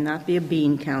and not be a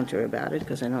bean counter about it,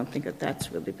 because I don't think that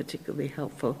that's really particularly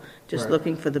helpful. Just Right.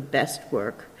 looking for the best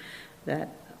work that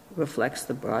reflects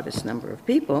the broadest number of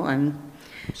people. And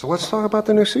So let's talk about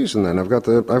the new season then. I've got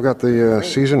the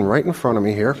season right in front of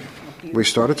me here. We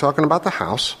started talking about the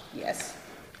house. yes,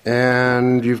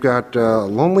 And you've got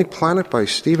Lonely Planet by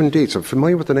Stephen Dietz. I'm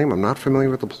familiar with the name. I'm not familiar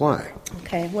with the play.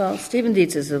 okay. Well, Stephen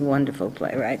Dietz is a wonderful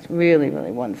playwright, really,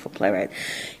 really wonderful playwright.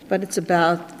 But it's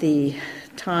about the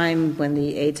time when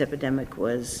the AIDS epidemic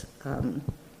was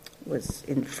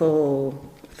in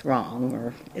full throng.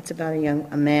 Or it's about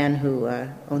a man who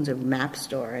owns a map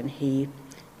store, and he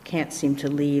can't seem to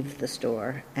leave the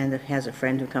store, and has a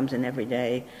friend who comes in every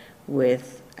day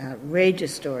with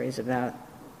outrageous stories about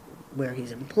where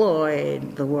he's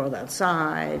employed, the world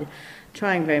outside,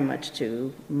 trying very much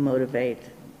to motivate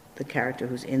the character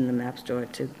who's in the map store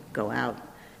to go out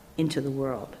into the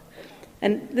world.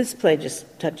 And this play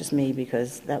just touches me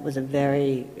because that was a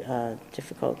very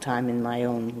difficult time in my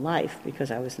own life,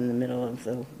 because I was in the middle of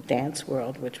the dance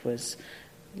world, which was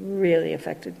really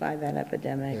affected by that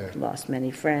epidemic, lost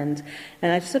many friends.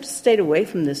 And I sort of stayed away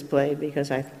from this play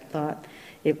because I thought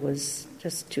it was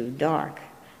just too dark.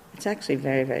 It's actually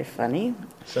very, very funny.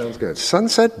 Sounds good.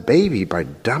 Sunset Baby by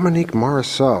Dominique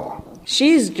Morisseau.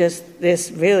 She's just this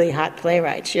really hot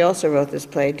playwright. She also wrote this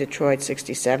play, Detroit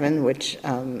 67, which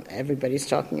everybody's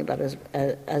talking about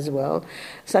as well.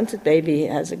 Sunset Baby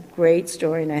has a great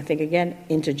story, and I think, again,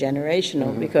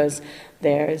 intergenerational, because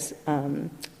there's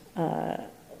an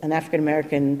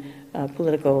African-American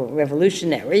political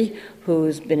revolutionary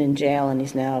who's been in jail, and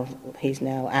he's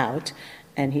now out,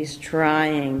 and he's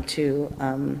trying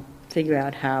to figure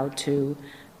out how to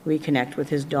reconnect with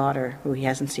his daughter, who he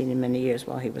hasn't seen in many years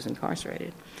while he was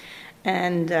incarcerated.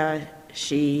 And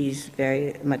she's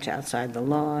very much outside the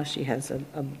law. She has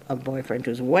a boyfriend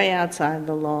who's way outside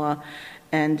the law.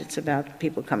 And it's about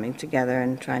people coming together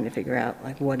and trying to figure out,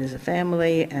 like, what is a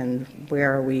family and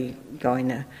where are we going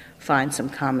to find some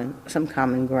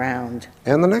common ground.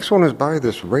 And the next one is by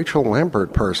this Rachel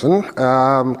Lampert person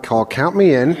called Count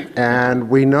Me In, and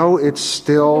we know it's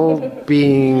still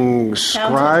being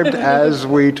scribed as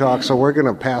we talk, so we're going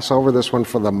to pass over this one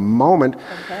for the moment.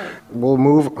 Okay. We'll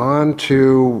move on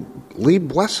to Lee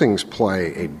Blessing's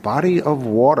play, A Body of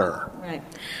Water. Right.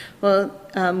 Well,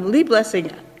 Lee Blessing,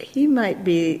 he might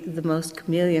be the most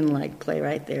chameleon-like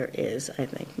playwright there is, I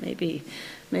think. Maybe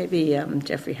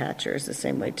Jeffrey Hatcher is the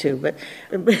same way too. But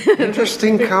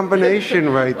Interesting combination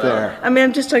right there. I mean,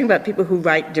 I'm just talking about people who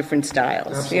write different styles.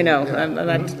 Absolutely, You know,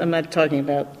 yeah. I'm not talking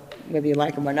about whether you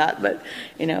like them or not. But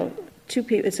two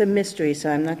people. It's a mystery,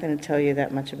 so I'm not going to tell you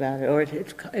that much about it. Or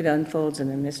it unfolds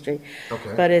in a mystery.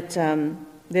 Okay. But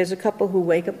there's a couple who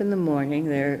wake up in the morning.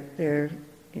 They're they're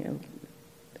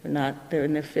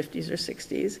in their 50s or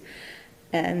 60s,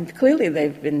 and clearly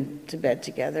they've been to bed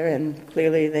together, and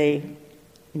clearly they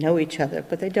know each other,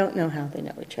 but they don't know how they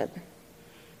know each other.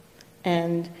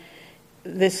 And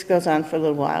this goes on for a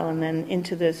little while, and then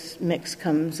into this mix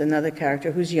comes another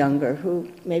character who's younger, who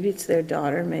maybe it's their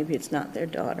daughter, maybe it's not their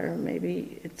daughter,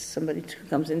 maybe it's somebody who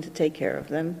comes in to take care of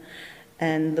them.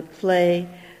 And the play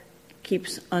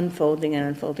keeps unfolding and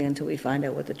unfolding until we find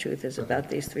out what the truth is about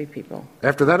these three people.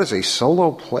 After that is a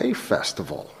solo play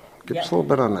festival. Give us a little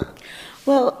bit on that.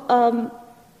 Well,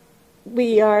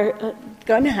 we are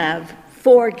going to have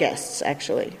 4 guests,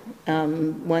 actually.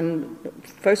 One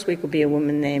first week will be a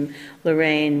woman named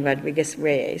Lorraine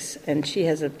Rodriguez-Reyes, and she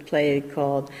has a play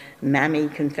called Mammy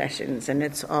Confessions, and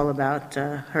it's all about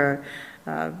her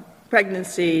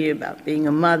pregnancy, about being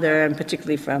a mother, and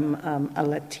particularly from a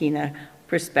Latina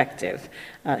perspective.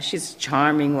 She's a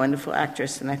charming, wonderful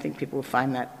actress, and I think people will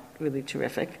find that really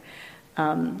terrific.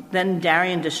 Then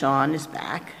Darian Deshawn is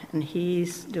back, and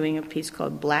he's doing a piece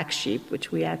called Black Sheep,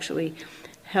 which we actually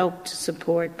helped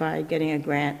support by getting a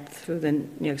grant through the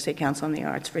New York State Council on the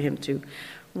Arts for him to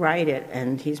write it,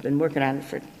 and he's been working on it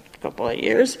for a couple of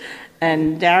years.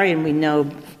 And Darian, we know,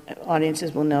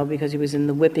 audiences will know, because he was in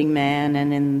The Whipping Man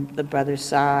and in The Brother's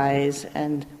Size,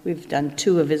 and we've done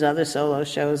 2 of his other solo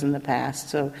shows in the past,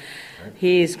 so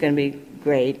he's going to be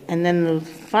great. And then the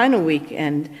final week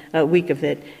of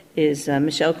it is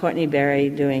Michelle Courtney Berry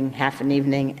doing Half an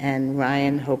Evening, and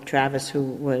Ryan Hope Travis, who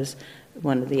was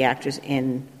one of the actors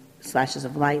in Slashes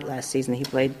of Light last season. He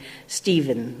played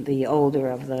Stephen, the older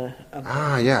of the...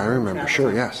 I remember.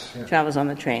 Sure, yes. Yeah. Travels on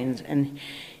the trains. And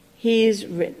he's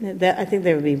written... I think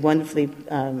they would be wonderfully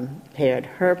paired.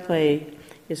 Her play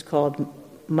is called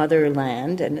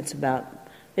Motherland, and it's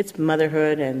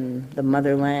motherhood and the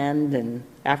motherland and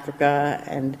Africa.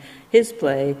 And his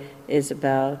play is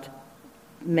about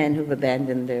men who've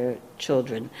abandoned their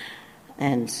children.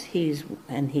 And he's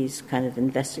kind of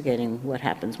investigating what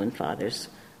happens when fathers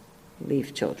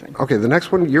leave children. Okay, the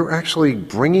next one, you're actually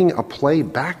bringing a play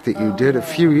back that you did a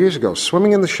few years ago,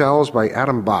 Swimming in the Shallows by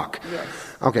Adam Bach. Yes.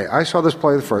 Okay, I saw this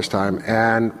play the first time,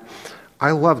 and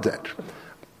I loved it.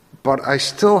 But I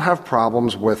still have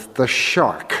problems with the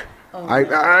shark.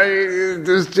 It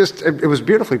was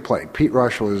beautifully played. Pete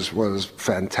Rush was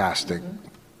fantastic. Mm-hmm.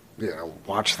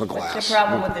 Watch the glass. What's your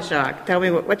problem with the shark? Tell me,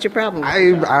 what's your problem with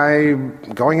the shark? I'm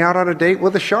going out on a date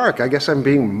with a shark. I guess I'm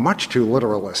being much too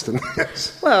literalist in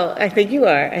this. Well, I think you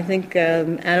are. I think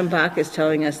Adam Bach is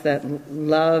telling us that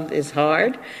love is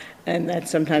hard and that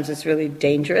sometimes it's really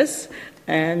dangerous.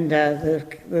 And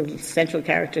the central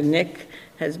character, Nick,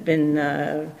 has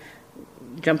been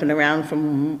jumping around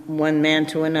from one man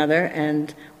to another,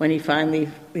 and when he finally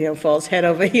falls head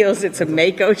over heels, it's a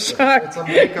Mako shark. It's a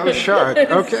Mako shark.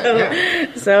 Okay.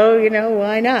 So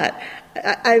why not?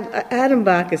 Adam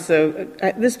Bach is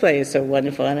this play is so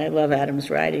wonderful, and I love Adam's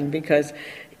writing because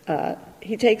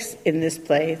he takes in this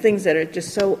play things that are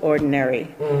just so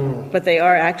ordinary, but they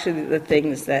are actually the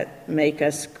things that make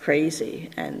us crazy.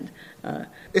 And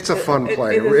it's a fun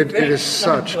play. It is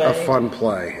such a fun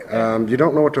play. You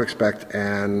don't know what to expect,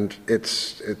 and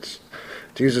it's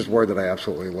to use this word that I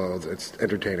absolutely loathe, it's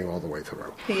entertaining all the way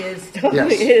through. It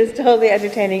is totally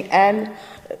entertaining, and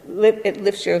it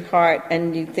lifts your heart,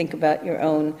 and you think about your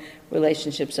own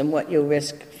relationships and what you'll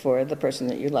risk for the person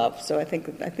that you love. So I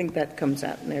think that comes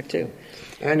out in there too.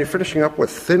 And you're finishing up with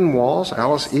Thin Walls,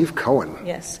 Alice Eve Cohen.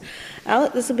 Yes.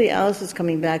 This will be Alice's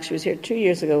coming back. She was here 2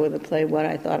 years ago with a play, What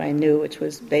I Thought I Knew, which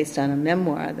was based on a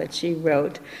memoir that she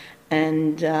wrote.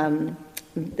 And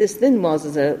this Thin Walls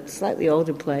is a slightly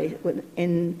older play.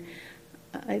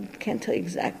 I can't tell you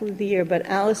exactly the year, but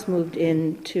Alice moved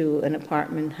into an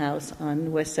apartment house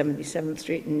on West 77th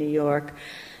Street in New York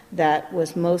that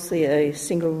was mostly a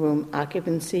single-room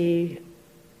occupancy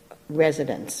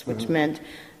residence, which meant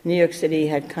New York City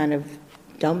had kind of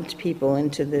dumped people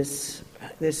into this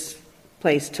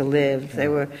place to live.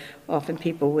 There were often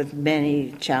people with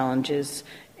many challenges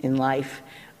in life,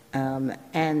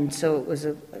 and so it was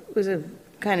a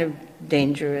kind of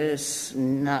dangerous,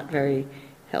 not very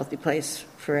healthy place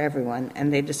for everyone.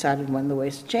 And they decided one of the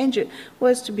ways to change it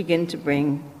was to begin to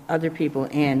bring other people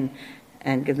in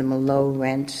and give them a low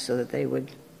rent so that they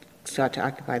would start to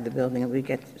occupy the building and we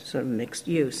get sort of mixed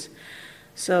use.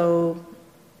 So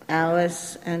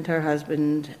Alice and her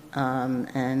husband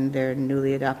and their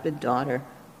newly adopted daughter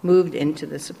moved into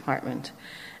this apartment.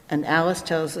 And Alice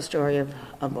tells the story of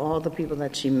all the people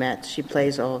that she met. She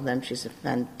plays all of them. She's a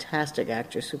fantastic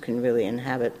actress who can really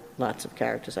inhabit lots of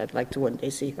characters. I'd like to one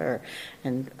day see her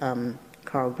and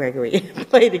Carl Gregory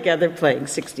play together, playing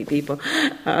 60 people.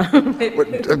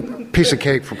 A piece of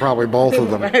cake for probably both of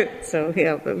them. Right. So,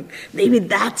 maybe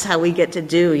that's how we get to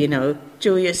do,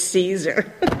 Julius Caesar.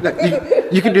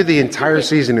 You can do the entire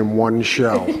season in one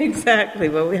show. Exactly.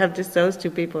 Well, we have just those two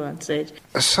people on stage.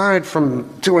 Aside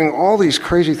from doing all these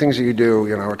crazy things that you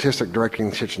do, artistic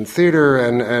directing, kitchen theater,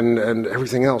 and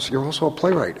everything else, you're also a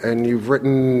playwright. And you've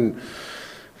written,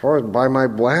 by my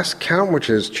last count, which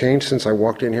has changed since I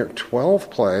walked in here, 12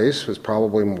 plays. There's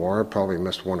probably more. I probably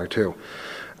missed one or two.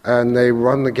 And they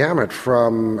run the gamut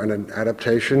from an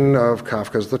adaptation of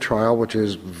Kafka's The Trial, which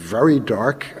is very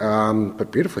dark,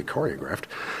 but beautifully choreographed,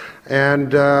 and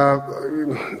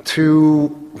to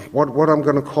what I'm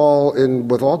going to call,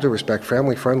 with all due respect,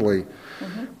 family-friendly,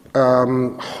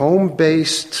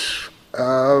 home-based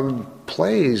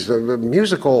plays,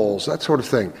 musicals, that sort of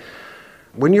thing.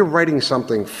 When you're writing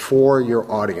something for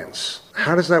your audience,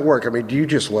 how does that work? I mean, do you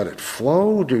just let it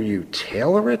flow? Do you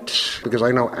tailor it? Because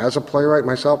I know as a playwright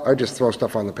myself, I just throw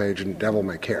stuff on the page and devil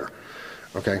may care.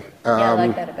 Okay? I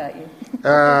like that about you.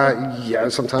 Yeah,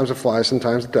 sometimes it flies,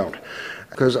 sometimes it don't.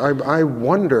 Because I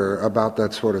wonder about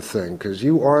that sort of thing, because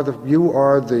you are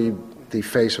the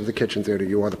face of the kitchen theater.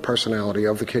 You are the personality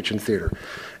of the kitchen theater.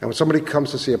 And when somebody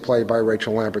comes to see a play by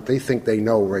Rachel Lampert, they think they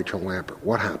know Rachel Lampert.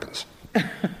 What happens?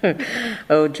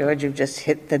 Oh, George, you've just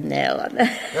hit the nail on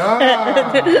that.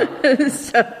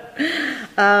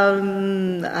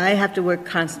 I have to work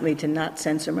constantly to not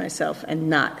censor myself and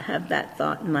not have that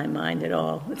thought in my mind at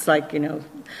all. It's like,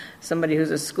 somebody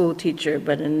who's a school teacher,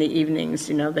 but in the evenings,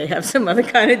 they have some other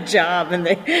kind of job, and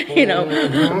they,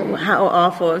 how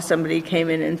awful if somebody came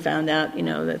in and found out,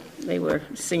 that they were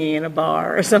singing in a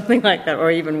bar or something like that,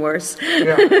 or even worse.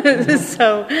 Yeah.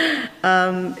 So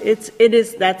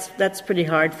that's pretty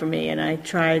hard for me, and I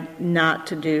try not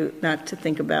to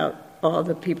think about all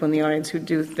the people in the audience who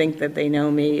do think that they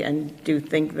know me and do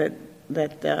think that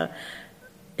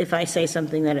if I say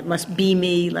something that it must be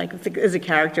me, like if there's a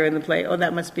character in the play, oh,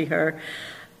 that must be her.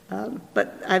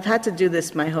 But I've had to do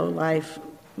this my whole life.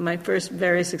 My first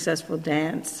very successful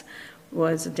dance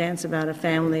was a dance about a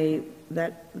family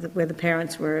where the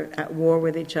parents were at war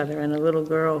with each other, and a little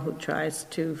girl who tries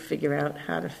to figure out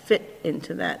how to fit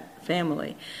into that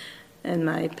family. And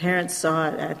my parents saw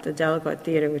it at the Delacroix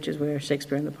Theater, which is where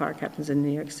Shakespeare in the Park happens in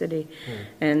New York City.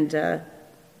 And there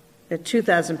are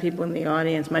 2,000 people in the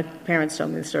audience. My parents told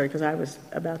me the story because I was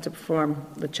about to perform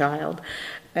The Child.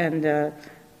 And the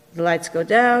lights go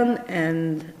down,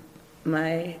 and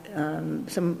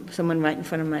someone right in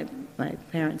front of my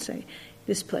parents say,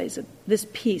 this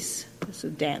piece, this is a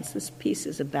dance, this piece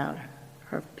is about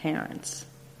her parents.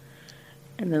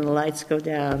 And then the lights go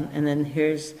down, and then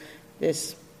here's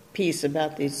this piece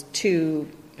about these two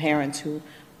parents who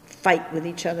fight with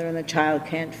each other, and the child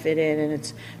can't fit in, and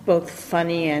it's both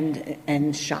funny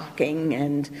and shocking,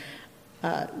 and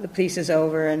the piece is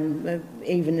over, and the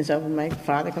evening is over. My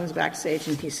father comes backstage,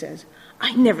 and he says,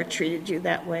 I never treated you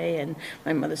that way. And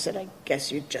my mother said, I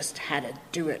guess you just had to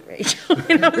do it, Rachel.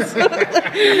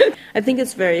 I think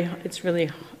it's really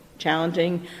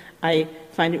challenging. I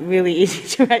find it really easy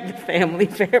to write the family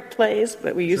fair plays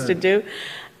that we used to do.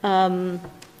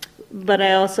 But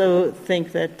I also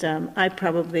think that I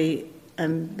probably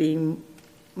am being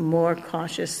more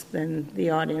cautious than the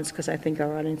audience, because I think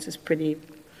our audience is pretty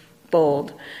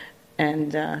bold,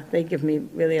 and they give me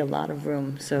really a lot of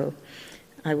room. So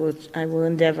I will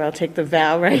endeavor, I'll take the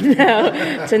vow right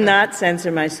now, to not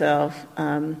censor myself,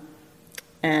 and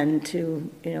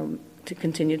to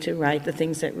continue to write the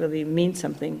things that really mean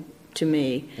something to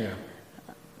me. Yeah.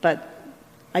 But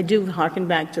I do harken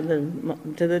back to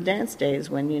the dance days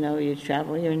when you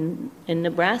travel. You're in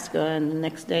Nebraska, and the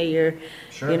next day you're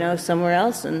somewhere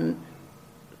else, and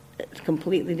a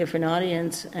completely different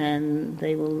audience, and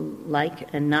they will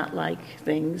like and not like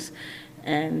things,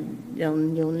 and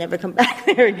you'll never come back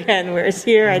there again. Whereas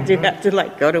here, I do have to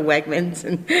go to Wegmans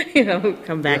and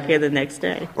come back here the next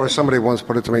day. Or somebody once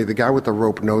put it to me: the guy with the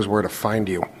rope knows where to find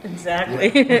you. Exactly,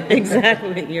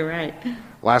 exactly. You're right.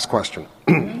 Last question.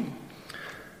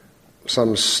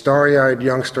 Some starry-eyed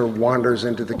youngster wanders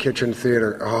into the kitchen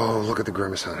theater. Oh, look at the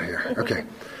grimace on here. Okay.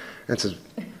 And says,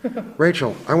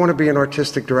 Rachel, I want to be an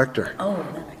artistic director. Oh,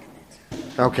 that I can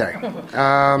answer. Okay. I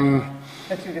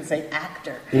thought you were going to say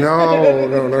actor.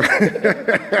 No.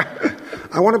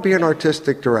 I want to be an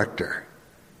artistic director.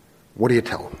 What do you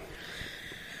tell them?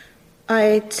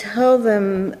 I tell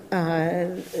them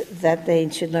that they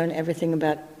should learn everything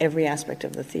about every aspect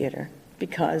of the theater,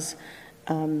 because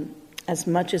as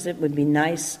much as it would be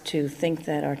nice to think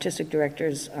that artistic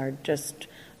directors are just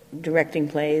directing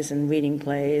plays and reading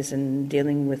plays and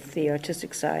dealing with the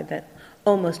artistic side, that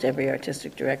almost every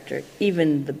artistic director,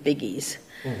 even the biggies,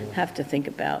 have to think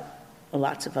about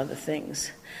lots of other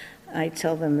things. I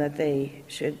tell them that they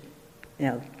should,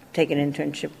 take an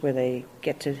internship where they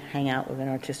get to hang out with an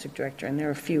artistic director, and there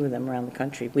are a few of them around the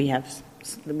country. We have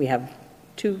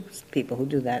 2 people who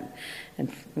do that,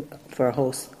 and for a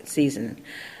whole season.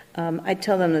 I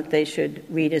tell them that they should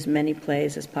read as many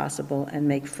plays as possible and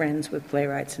make friends with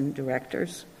playwrights and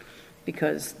directors,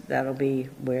 because that'll be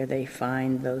where they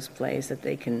find those plays that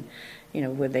they can,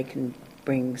 where they can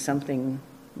bring something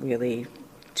really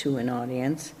to an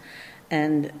audience.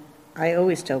 And I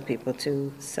always tell people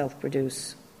to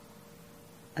self-produce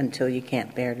until you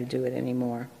can't bear to do it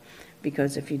anymore,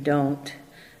 because if you don't,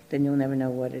 then you'll never know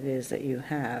what it is that you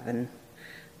have. And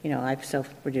I've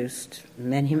self-produced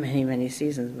many, many, many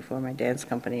seasons before my dance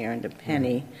company earned a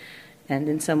penny. And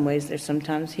in some ways, there's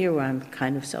sometimes here where I'm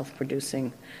kind of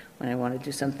self-producing when I want to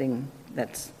do something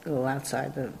that's a little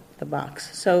outside the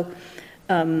box. So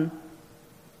I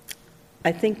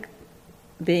think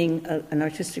being an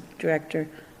artistic director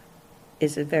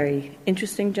is a very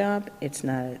interesting job. It's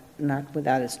not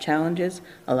without its challenges.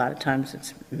 A lot of times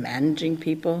it's managing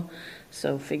people,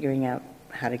 so figuring out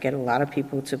how to get a lot of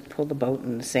people to pull the boat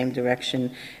in the same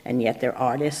direction, and yet they're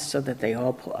artists, so that they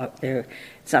all pull up.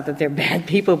 It's not that they're bad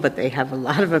people, but they have a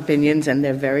lot of opinions, and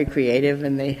they're very creative,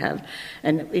 and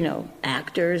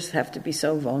actors have to be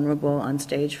so vulnerable on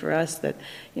stage for us that,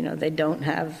 they don't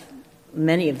have,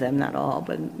 many of them, not all,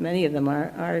 but many of them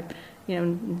are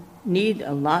need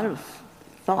a lot of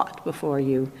thought before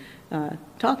you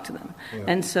talk to them. Yeah.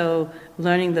 And so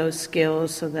learning those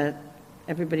skills so that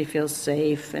everybody feels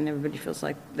safe and everybody feels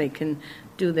like they can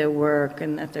do their work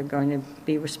and that they're going to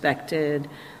be respected.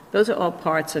 Those are all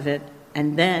parts of it.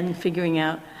 And then figuring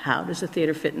out how does the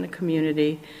theater fit in the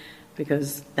community,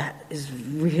 because that is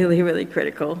really, really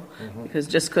critical. Mm-hmm. Because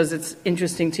just because it's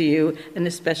interesting to you, and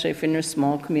especially if you're in a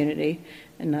small community,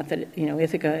 and not that,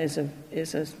 Ithaca is a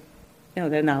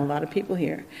there are not a lot of people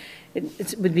here.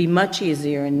 It would be much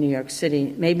easier in New York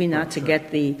City, maybe not to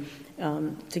get the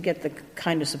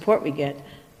kind of support we get,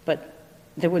 but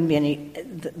there wouldn't be any.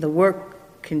 The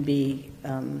work can be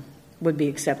would be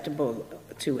acceptable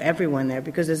to everyone there,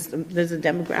 because there's a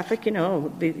demographic.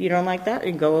 You don't like that,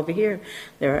 you go over here.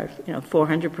 There are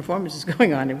 400 performances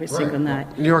going on every single night.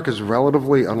 Well, New York is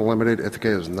relatively unlimited.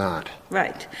 Ithaca is not.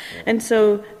 Right, and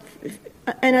so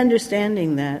and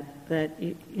understanding that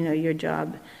your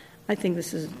job. I think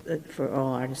this is for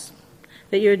all artists,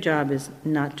 that your job is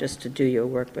not just to do your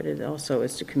work, but it also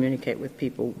is to communicate with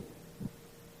people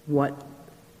what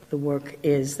the work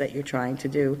is that you're trying to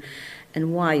do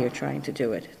and why you're trying to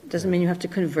do it. Doesn't mean you have to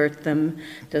convert them,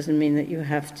 doesn't mean that you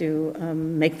have to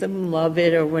make them love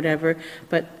it or whatever,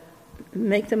 but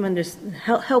make them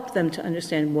help them to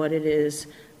understand what it is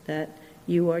that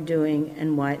you are doing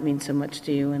and why it means so much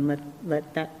to you, and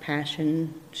let that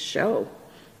passion show.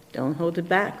 Don't hold it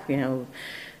back,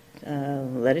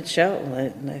 let it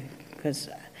show. Because,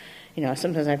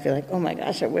 sometimes I feel like, oh my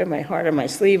gosh, I wear my heart on my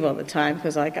sleeve all the time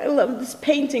because, I love this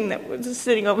painting that was just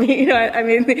sitting over here.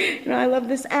 I love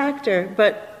this actor.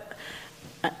 But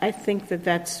I think that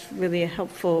that's really a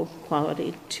helpful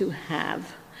quality to have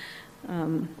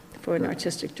for an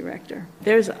artistic director.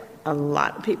 There's a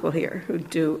lot of people here who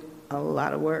do a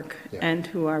lot of work and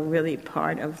who are really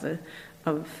part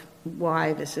of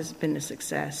why this has been a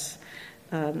success.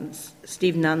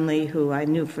 Steve Nunley, who I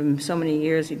knew from so many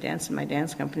years, he danced in my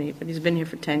dance company, but he's been here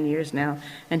for 10 years now,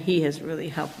 and he has really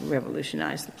helped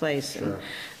revolutionize the place. Sure. And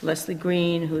Leslie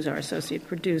Green, who's our associate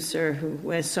producer, who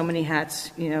wears so many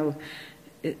hats,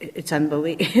 it's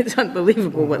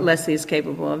unbelievable what Leslie is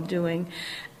capable of doing.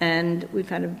 And we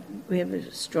have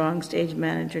a strong stage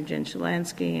manager, Jen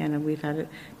Shalansky, and we've had a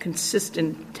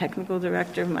consistent technical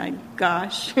director, my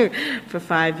gosh, for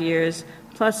 5 years,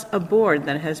 plus a board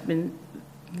that has been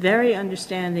very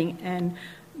understanding and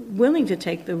willing to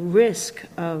take the risk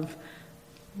of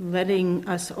letting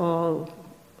us all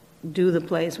do the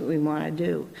plays what we want to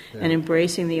do, and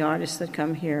embracing the artists that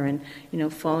come here, and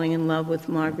falling in love with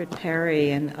Margaret Perry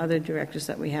and other directors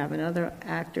that we have and other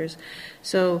actors.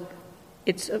 So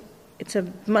it's a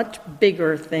much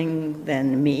bigger thing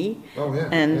than me. Oh, yeah.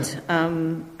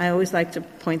 And I always like to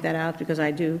point that out, because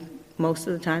I do most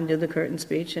of the time do the curtain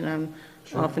speech, and I'm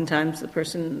oftentimes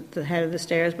the head of the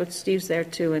stairs, but Steve's there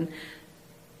too. And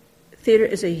theater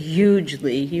is a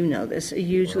hugely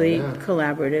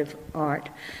collaborative art.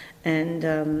 And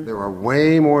there are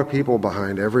way more people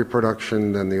behind every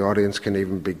production than the audience can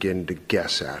even begin to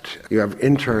guess at. You have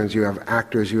interns, you have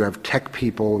actors, you have tech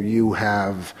people, you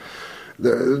have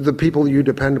the people you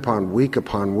depend upon week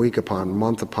upon week upon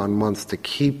month to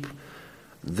keep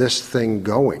this thing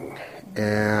going.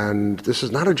 And this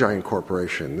is not a giant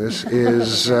corporation. This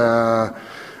is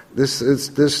this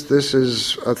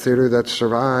is a theater that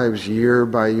survives year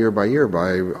by year by year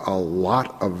by a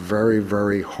lot of very,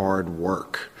 very hard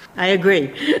work. I agree.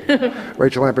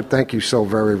 Rachel Lampert, thank you so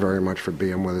very, very much for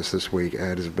being with us this week.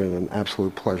 It has been an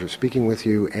absolute pleasure speaking with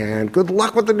you, and good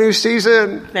luck with the new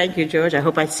season. Thank you, George. I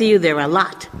hope I see you there a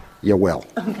lot. You will.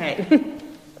 Okay.